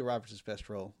Julia Roberts' best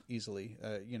role easily,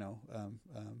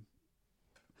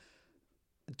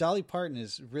 Dolly Parton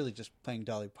is really just playing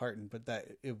Dolly Parton, but that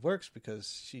it works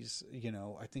because she's,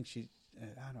 I think she, I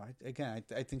don't know.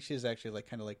 I think she is actually like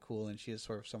kind of like cool, and she is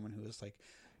sort of someone who is like,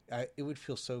 it would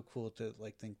feel so cool to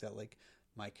like think that like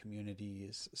my community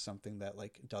is something that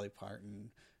like Dolly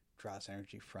Parton draws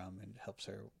energy from and helps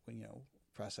her,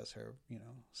 process her,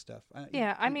 stuff.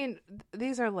 I mean,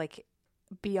 these are like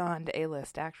beyond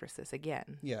A-list actresses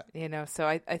again. Yeah. So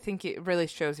I think it really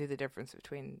shows you the difference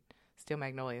between Steel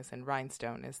Magnolias and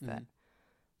Rhinestone is that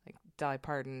like Dolly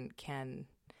Parton can,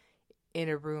 in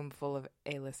a room full of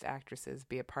A-list actresses,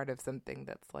 be a part of something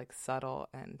that's like subtle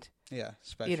and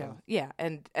special.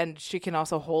 And she can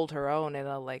also hold her own in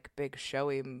a like big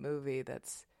showy movie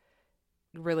that's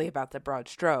really about the broad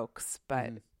strokes,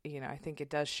 but I think it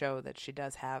does show that she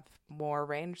does have more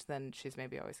range than she's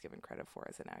maybe always given credit for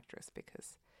as an actress,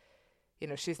 because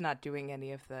she's not doing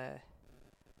any of the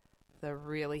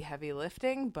really heavy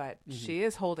lifting, but she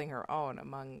is holding her own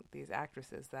among these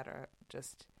actresses that are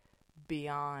just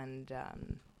beyond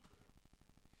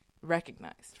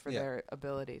recognized for their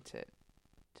ability to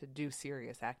do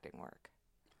serious acting work.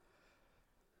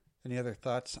 Any other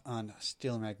thoughts on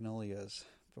Steel Magnolias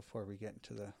before we get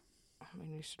into the... I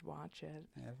mean, you should watch it.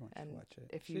 Yeah, everyone should watch it.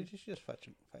 Everyone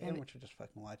should just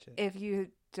fucking watch it. If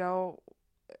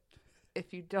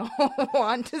you don't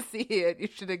want to see it, you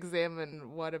should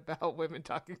examine what about women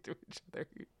talking to each other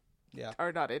you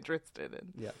are not interested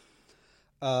in. Yeah.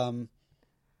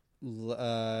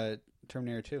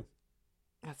 Terminator 2.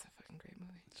 That's a fucking great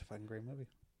movie. It's a fucking great movie.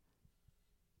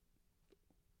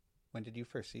 When did you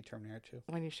first see Terminator 2?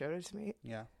 When you showed it to me.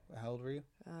 Yeah. How old were you?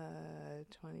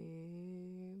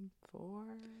 24.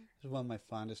 This is one of my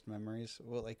fondest memories.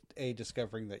 Well, like,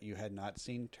 discovering that you had not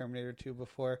seen Terminator 2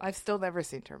 before. I've still never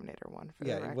seen Terminator 1, for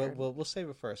the record. We'll save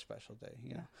it for a special day.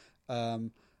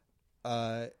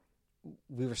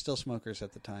 We were still smokers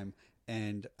at the time,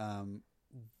 and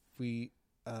we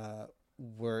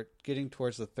were getting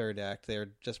towards the third act. There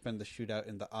had just been the shootout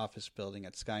in the office building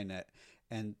at Skynet,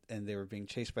 and they were being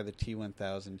chased by the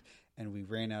T-1000, and we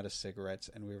ran out of cigarettes,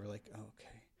 and we were like, oh,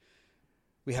 okay,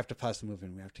 we have to pause the movie,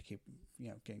 and we have to keep,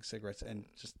 getting cigarettes, and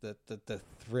just the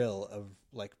thrill of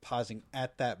like pausing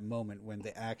at that moment when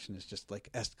the action is just like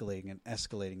escalating and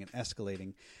escalating and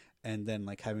escalating, and then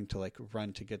like having to like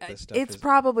run to get this stuff. It's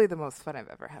probably the most fun I've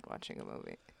ever had watching a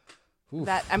movie. Oof.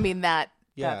 That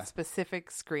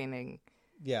specific screening.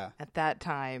 Yeah. At that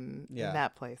time, in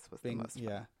that place was the most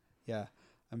fun. Yeah.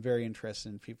 I'm very interested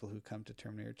in people who come to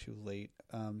Terminator 2 late.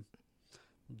 We'll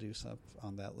do stuff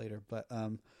on that later. But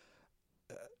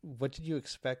what did you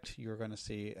expect you were going to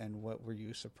see, and what were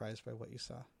you surprised by what you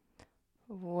saw?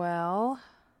 Well,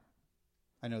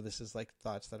 I know this is like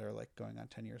thoughts that are like going on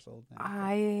 10 years old now.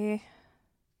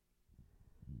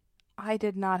 I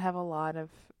did not have a lot of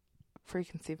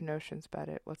preconceived notions about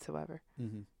it whatsoever.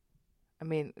 Mm-hmm. I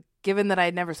mean, given that I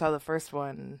never saw the first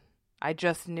one, I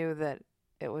just knew that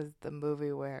it was the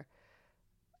movie where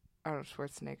Arnold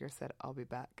Schwarzenegger said, "I'll be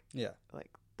back." Yeah.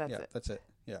 Like, that's it. That's it.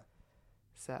 Yeah.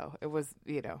 So it was,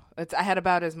 I had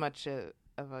about as much of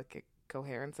a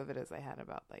coherence of it as I had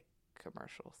about like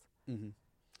commercials. Mm-hmm.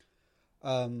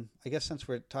 I guess since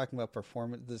we're talking about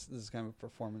performance, this is kind of a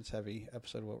performance-heavy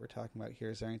episode of what we're talking about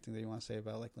here. Is there anything that you want to say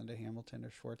about like Linda Hamilton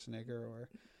or Schwarzenegger or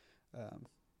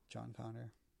John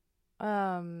Connor?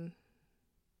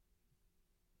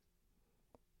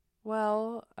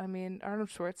 Well, I mean, Arnold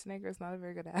Schwarzenegger is not a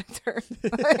very good actor.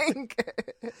 Like,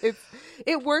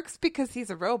 it works because he's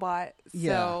a robot.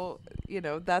 So,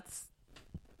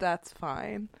 that's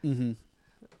fine. Mm-hmm.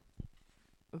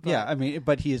 Yeah, I mean,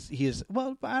 but he is.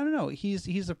 Well, I don't know.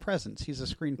 He's a presence. He's a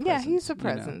screen presence. Yeah, he's a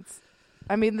presence.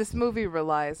 I mean, this movie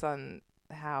relies on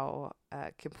how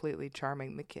completely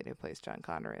charming the kid who plays John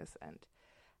Connor is, and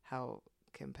how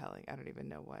compelling. I don't even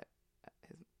know what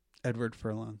Edward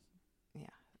Furlong. Yeah,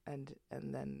 and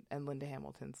Linda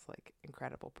Hamilton's like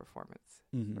incredible performance,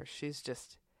 mm-hmm. where she's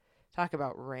just talk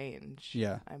about range.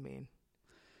 Yeah, I mean,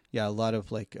 yeah, a lot of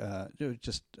like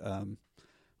just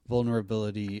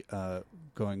vulnerability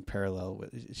going parallel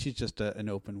with. She's just an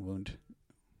open wound.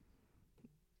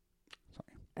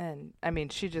 Sorry. And I mean,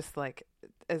 she just like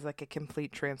is like a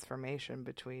complete transformation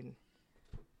between,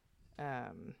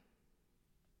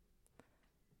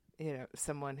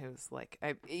 someone who's like,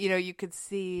 you could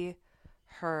see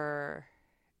her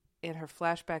in her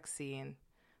flashback scene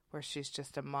where she's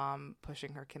just a mom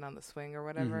pushing her kid on the swing or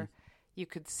whatever. Mm-hmm. You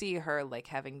could see her like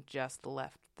having just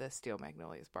left the Steel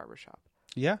Magnolias barbershop.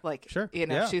 Yeah, like sure.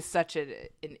 She's such an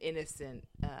innocent,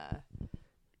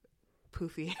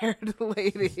 poofy-haired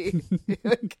lady.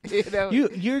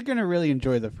 You're gonna really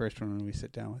enjoy the first one when we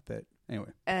sit down with it.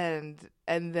 Anyway, and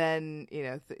then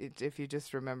if you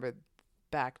just remember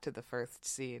back to the first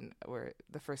scene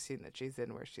that she's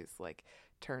in, where she's like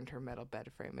turned her metal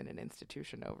bed frame in an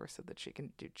institution over so that she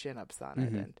can do chin-ups on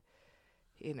mm-hmm. it,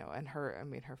 and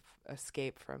her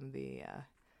escape from the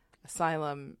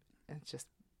asylum, and just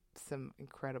some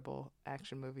incredible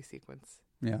action movie sequence.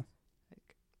 Yeah.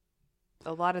 Like,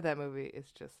 a lot of that movie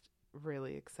is just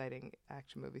really exciting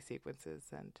action movie sequences,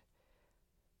 and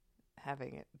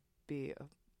having it be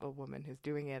a woman who's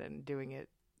doing it, and doing it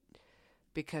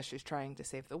because she's trying to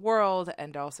save the world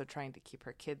and also trying to keep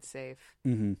her kids safe.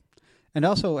 Mm-hmm. And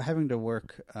also having to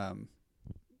work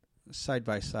side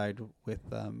by side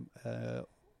with a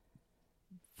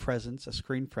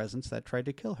screen presence that tried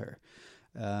to kill her.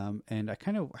 And I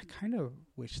kind of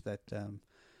wish that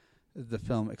the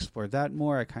film explored that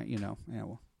more.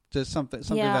 Just something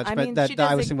yeah, that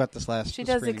I was thinking about this last she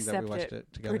does screening that we accept watched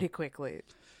it together pretty quickly.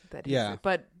 But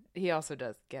he also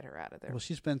does get her out of there. Well,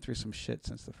 she's been through some shit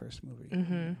since the first movie.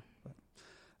 Mm-hmm.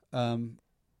 But,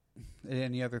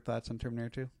 any other thoughts on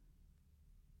Terminator 2?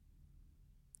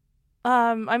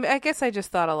 I guess I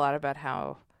just thought a lot about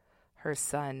how her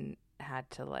son had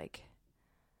to like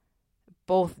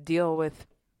both deal with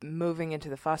moving into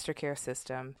the foster care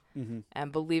system mm-hmm.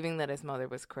 and believing that his mother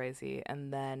was crazy,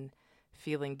 and then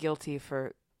feeling guilty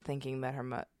for thinking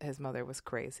that his mother was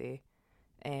crazy,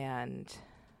 and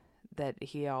that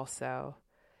he also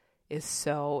is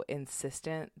so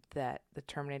insistent that the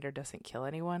Terminator doesn't kill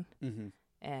anyone, mm-hmm.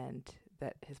 and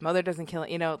that his mother doesn't kill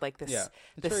like this. Yeah,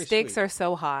 the stakes sweet. Are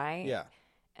so high. Yeah.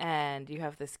 And you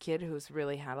have this kid who's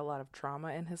really had a lot of trauma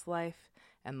in his life,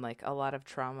 and like a lot of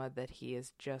trauma that he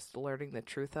is just learning the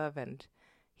truth of, and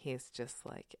he's just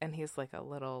like, and he's like a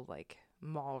little like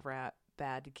mall rat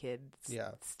bad kid,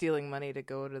 stealing money to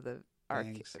go to the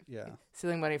arcade,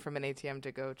 stealing money from an ATM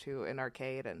to go to an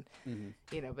arcade, and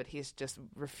mm-hmm. But he's just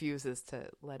refuses to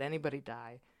let anybody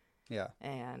die. Yeah,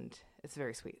 and it's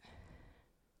very sweet.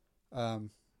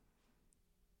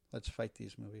 Let's fight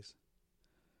these movies.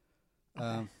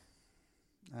 Okay.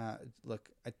 Look,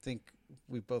 I think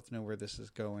we both know where this is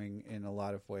going in a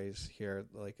lot of ways here.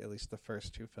 Like, at least the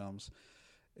first two films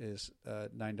is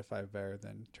 9 to 5 better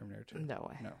than Terminator 2. No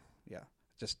way. No. Yeah.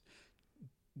 Just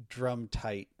drum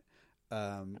tight.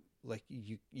 Like,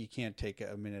 you can't take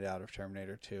a minute out of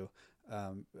Terminator 2.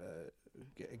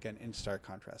 Again, in stark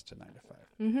contrast to 9 to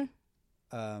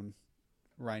 5. Mm-hmm.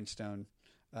 Rhinestone.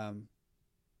 I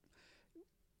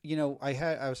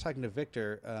was talking to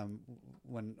Victor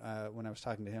when I was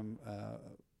talking to him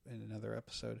in another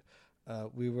episode.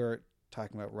 We were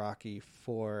talking about Rocky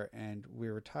IV, and we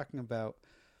were talking about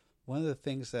one of the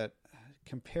things that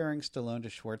comparing Stallone to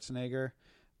Schwarzenegger.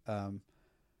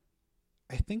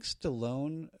 I think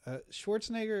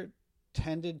Schwarzenegger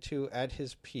tended to, at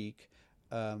his peak,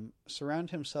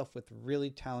 surround himself with really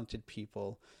talented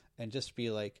people and just be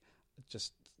like,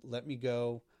 just let me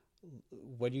go.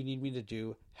 what do you need me to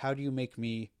do? How do you make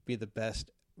me be the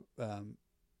best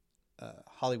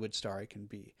Hollywood star I can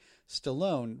be?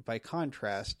 Stallone, by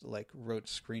contrast, like wrote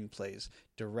screenplays,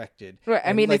 directed. Right. I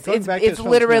and, mean, like, it's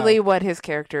literally what his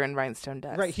character in Rhinestone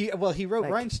does. Right. He wrote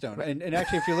like, Rhinestone, right. and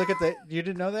actually, if you look at the, you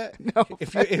didn't know that? No,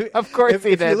 of course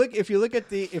he did. If you look at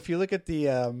the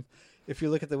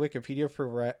Wikipedia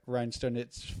for Rhinestone,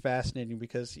 it's fascinating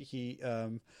because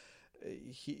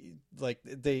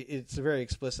it's very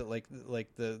explicit. Like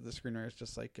the screenwriter is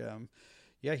just like,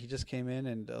 yeah, he just came in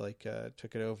and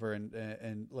took it over, and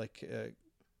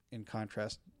in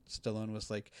contrast, Stallone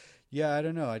was like, yeah, I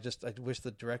don't know, I wish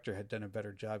the director had done a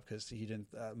better job because he didn't.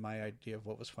 My idea of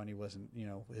what was funny wasn't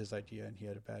his idea, and he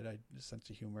had a bad sense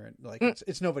of humor, and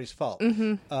it's nobody's fault.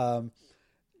 Mm-hmm.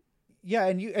 Yeah,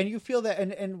 and you feel that,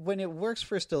 and when it works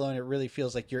for Stallone, it really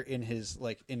feels like you're in his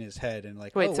head, and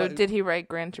like. Wait, so did he write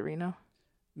Gran Torino?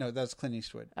 No, that's Clint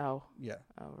Eastwood. Oh, yeah.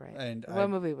 Oh, right. And what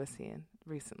movie was he in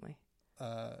recently?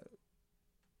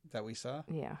 That we saw.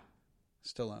 Yeah.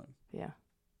 Stallone. Yeah.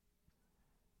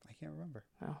 I can't remember.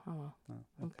 Oh well.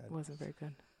 Oh, okay. It wasn't very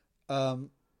good.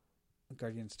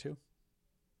 Guardians 2.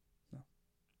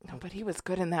 No, but he was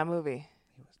good in that movie.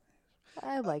 He was.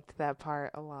 I liked that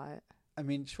part a lot. I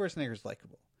mean, Schwarzenegger's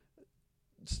likable.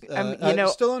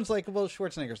 Stallone's likable.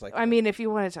 Schwarzenegger's likable. I mean, if you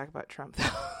want to talk about Trump, though.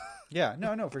 Yeah,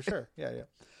 no, for sure. Yeah.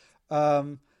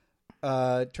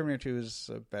 Terminator 2 is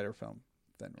a better film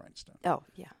than Rhinestone. Oh,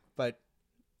 yeah. But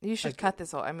you should cut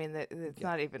this whole. I mean, it's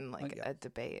not even a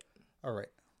debate. All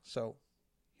right. So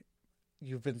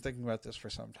you've been thinking about this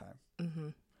for some time. Mm-hmm.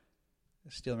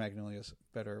 Steel Magnolias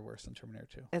better or worse than Terminator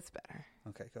 2? It's better.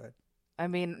 Okay, go ahead. I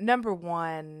mean, number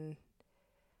one,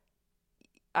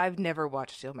 I've never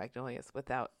watched Steel Magnolias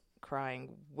without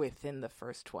crying within the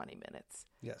first 20 minutes.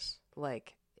 Yes.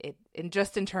 Like it, and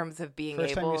just in terms of being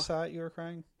First able. time you saw it, you were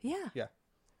crying? Yeah. Yeah.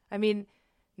 I mean,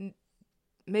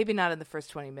 maybe not in the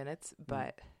first 20 minutes,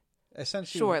 but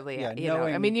essentially, shortly. Yeah,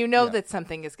 I mean, that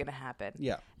something is going to happen.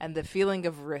 Yeah. And the feeling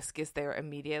of risk is there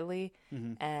immediately,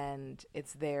 mm-hmm. and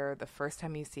it's there the first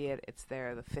time you see it. It's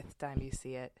there the 5th time you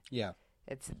see it. Yeah.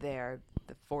 It's there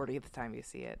the 40th time you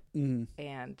see it. Mm-hmm.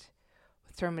 And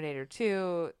with Terminator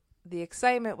 2, the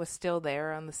excitement was still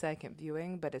there on the second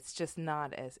viewing, but it's just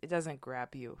not it doesn't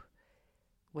grab you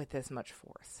with as much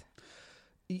force.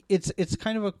 It's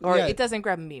kind of it doesn't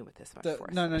grab me with this much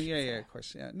force. No, of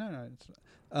course, yeah, no.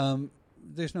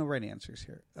 There's no right answers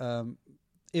here.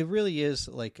 It really is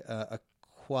like a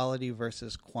quality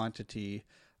versus quantity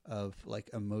of like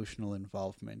emotional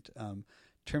involvement.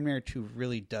 Terminator 2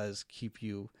 really does keep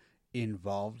you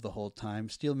involved the whole time.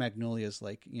 Steel Magnolias,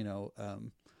 like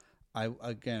I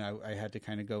had to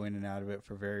kind of go in and out of it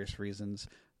for various reasons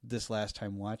this last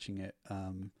time watching it.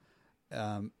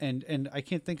 And I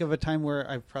can't think of a time where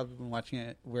I've probably been watching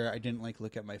it where I didn't like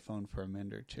look at my phone for a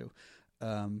minute or two.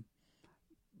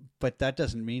 But that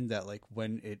doesn't mean that like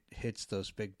when it hits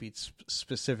those big beats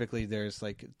specifically, there's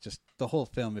like just the whole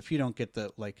film. If you don't get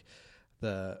the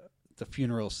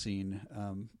funeral scene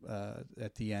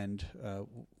at the end,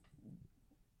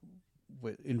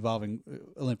 involving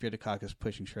Olympia Dukakis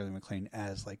pushing Shirley MacLaine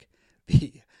as like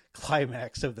the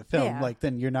climax of the film, like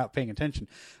then you're not paying attention.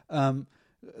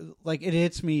 Like it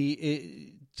hits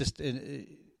me,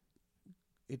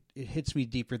 it hits me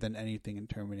deeper than anything in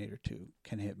Terminator 2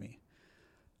 can hit me.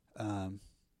 I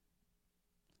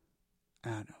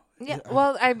don't know. Yeah,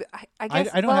 well, I guess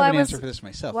I don't have an answer for this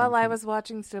myself. While I was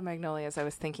watching Steel Magnolias, I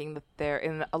was thinking that they're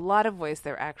in a lot of ways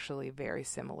they're actually very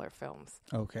similar films.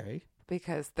 Okay.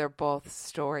 Because they're both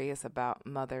stories about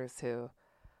mothers who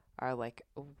are like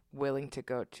willing to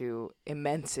go to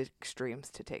immense extremes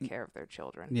to take care of their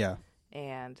children. Yeah.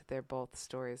 And they're both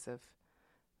stories of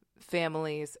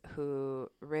families who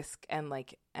risk and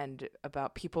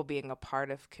about people being a part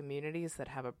of communities that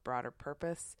have a broader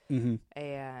purpose. Mm-hmm.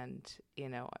 And,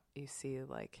 you see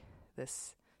like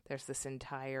this, there's this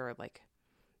entire like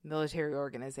military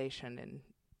organization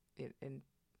in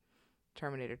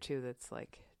Terminator 2 that's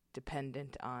like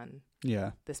dependent on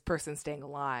this person staying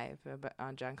alive,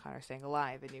 on John Connor staying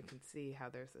alive. And you can see how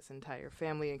there's this entire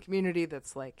family and community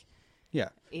that's like, yeah,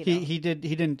 he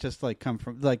didn't just like come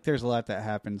from like there's a lot that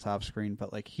happens off screen,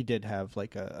 but like he did have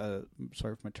like a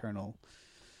sort of maternal,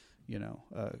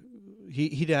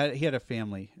 he had a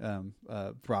family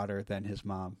broader than his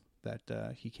mom that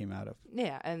he came out of.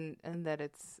 Yeah, and that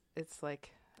it's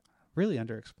like really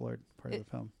underexplored part of the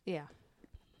film. Yeah.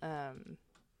 I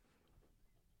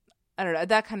don't know.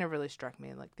 That kind of really struck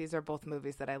me. Like these are both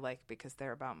movies that I like because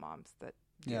they're about moms that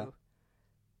do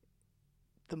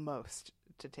the most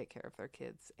to take care of their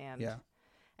kids, and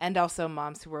And also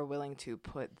moms who are willing to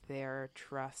put their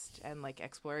trust and like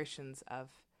explorations of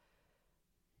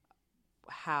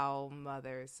how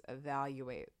mothers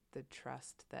evaluate the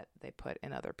trust that they put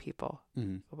in other people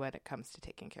when it comes to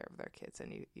taking care of their kids.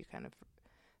 And you kind of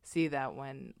see that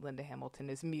when Linda Hamilton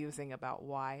is musing about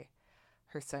why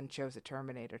her son chose a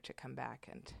Terminator to come back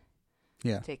and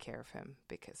take care of him,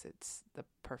 because it's the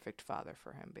perfect father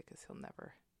for him, because he'll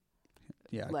never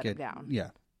let him down. Yeah.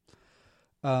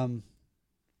 I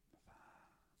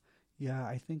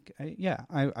think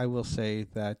I will say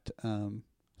that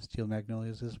Steel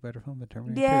Magnolias is a better film than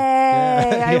Terminator 2.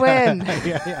 Yay! I win.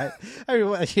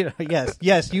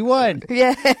 Yes, you won.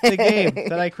 Yay! The game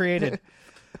that I created.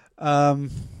 I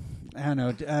don't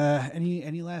know.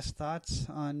 Any last thoughts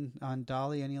on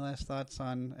Dolly? Any last thoughts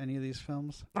on any of these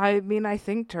films? I mean, I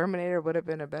think Terminator would have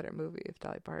been a better movie if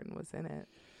Dolly Parton was in it.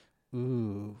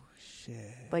 Ooh,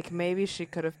 shit. Like maybe she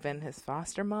could have been his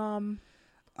foster mom.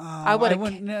 Oh, I would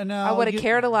have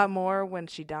cared a lot more when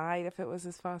she died if it was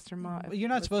his foster mom. You're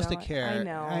not supposed to care. I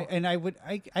know.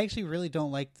 I actually really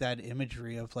don't like that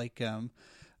imagery of like I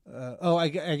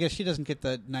guess she doesn't get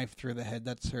the knife through the head.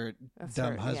 That's her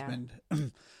dumb husband. Yeah.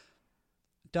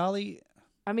 Dolly.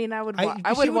 I mean, I would she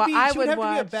would have to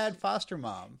be a bad foster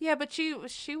mom. Yeah, but she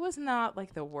was not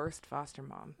like the worst foster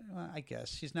mom. Well, I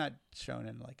guess she's not shown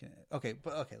in like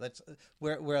let's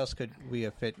where else could we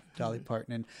have fit Dolly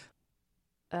Parton in?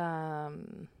 I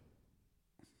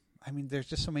mean, there's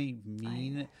just so many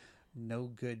mean,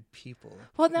 no good people.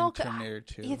 Well, no, in Terminator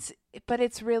 2.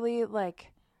 It's really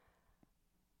like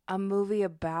a movie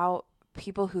about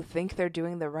people who think they're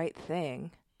doing the right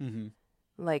thing. Mm-hmm.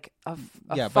 Like a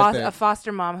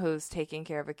foster mom who's taking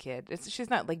care of a kid. She's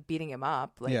not like beating him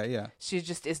up. Like, she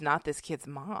just is not this kid's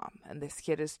mom, and this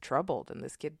kid is troubled, and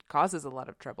this kid causes a lot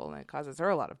of trouble, and it causes her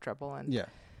a lot of trouble, and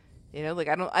you know, like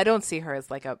I don't see her as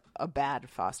like a bad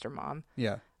foster mom.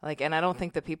 Yeah. Like, and I don't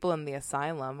think the people in the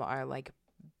asylum are like.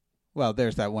 Well,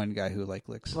 there's that one guy who like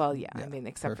licks. Well, I mean,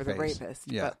 except for the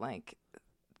rapist, but like.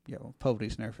 Yeah, well,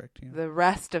 poverty's perfect. You know? The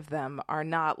rest of them are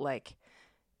not like.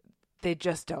 They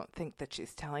just don't think that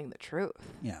she's telling the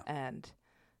truth. Yeah. And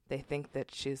they think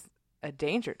that she's a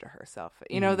danger to herself.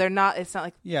 You know, they're not. It's not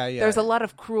like. Yeah. There's a lot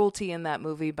of cruelty in that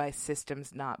movie by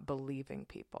systems not believing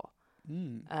people.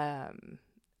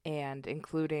 And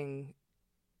including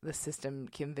the system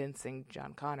convincing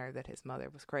John Connor that his mother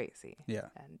was crazy. Yeah.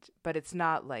 But it's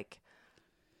not like,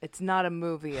 it's not a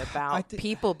movie about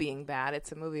people being bad.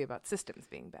 It's a movie about systems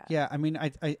being bad. Yeah. I mean,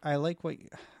 I like what,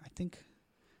 I think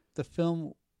the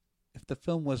film, if the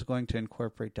film was going to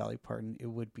incorporate Dolly Parton, it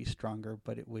would be stronger,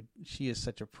 but she is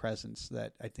such a presence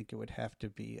that I think it would have to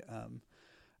be,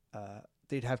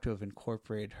 they'd have to have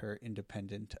incorporated her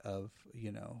independent of,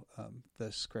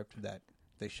 the script that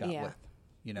they shot with,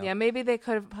 Yeah, maybe they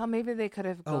could have. Maybe they could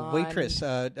have. Oh, Waitress.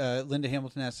 Linda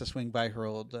Hamilton has to swing by her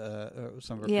old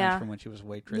some of her friends from when she was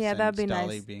Waitress. Yeah, that'd be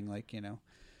Dolly nice. Being like,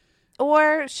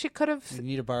 Or she could have. You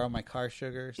need to borrow my car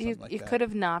sugar. Something like that. You could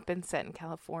have not been set in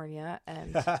California,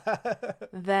 and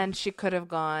then she could have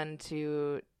gone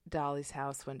to Dolly's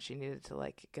house when she needed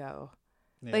to go.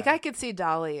 Yeah. Like I could see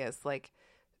Dolly as like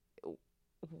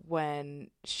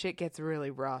when shit gets really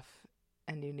rough.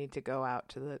 And you need to go out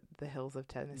to the hills of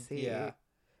Tennessee. Yeah.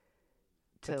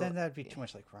 But then that'd be too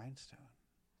much like Rhinestone.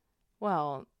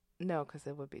 Well, no, because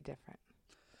it would be different.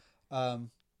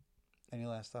 Any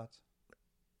last thoughts?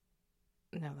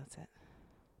 No, that's it.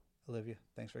 Olivia,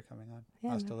 thanks for coming on.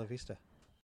 Yeah, Hasta la vista.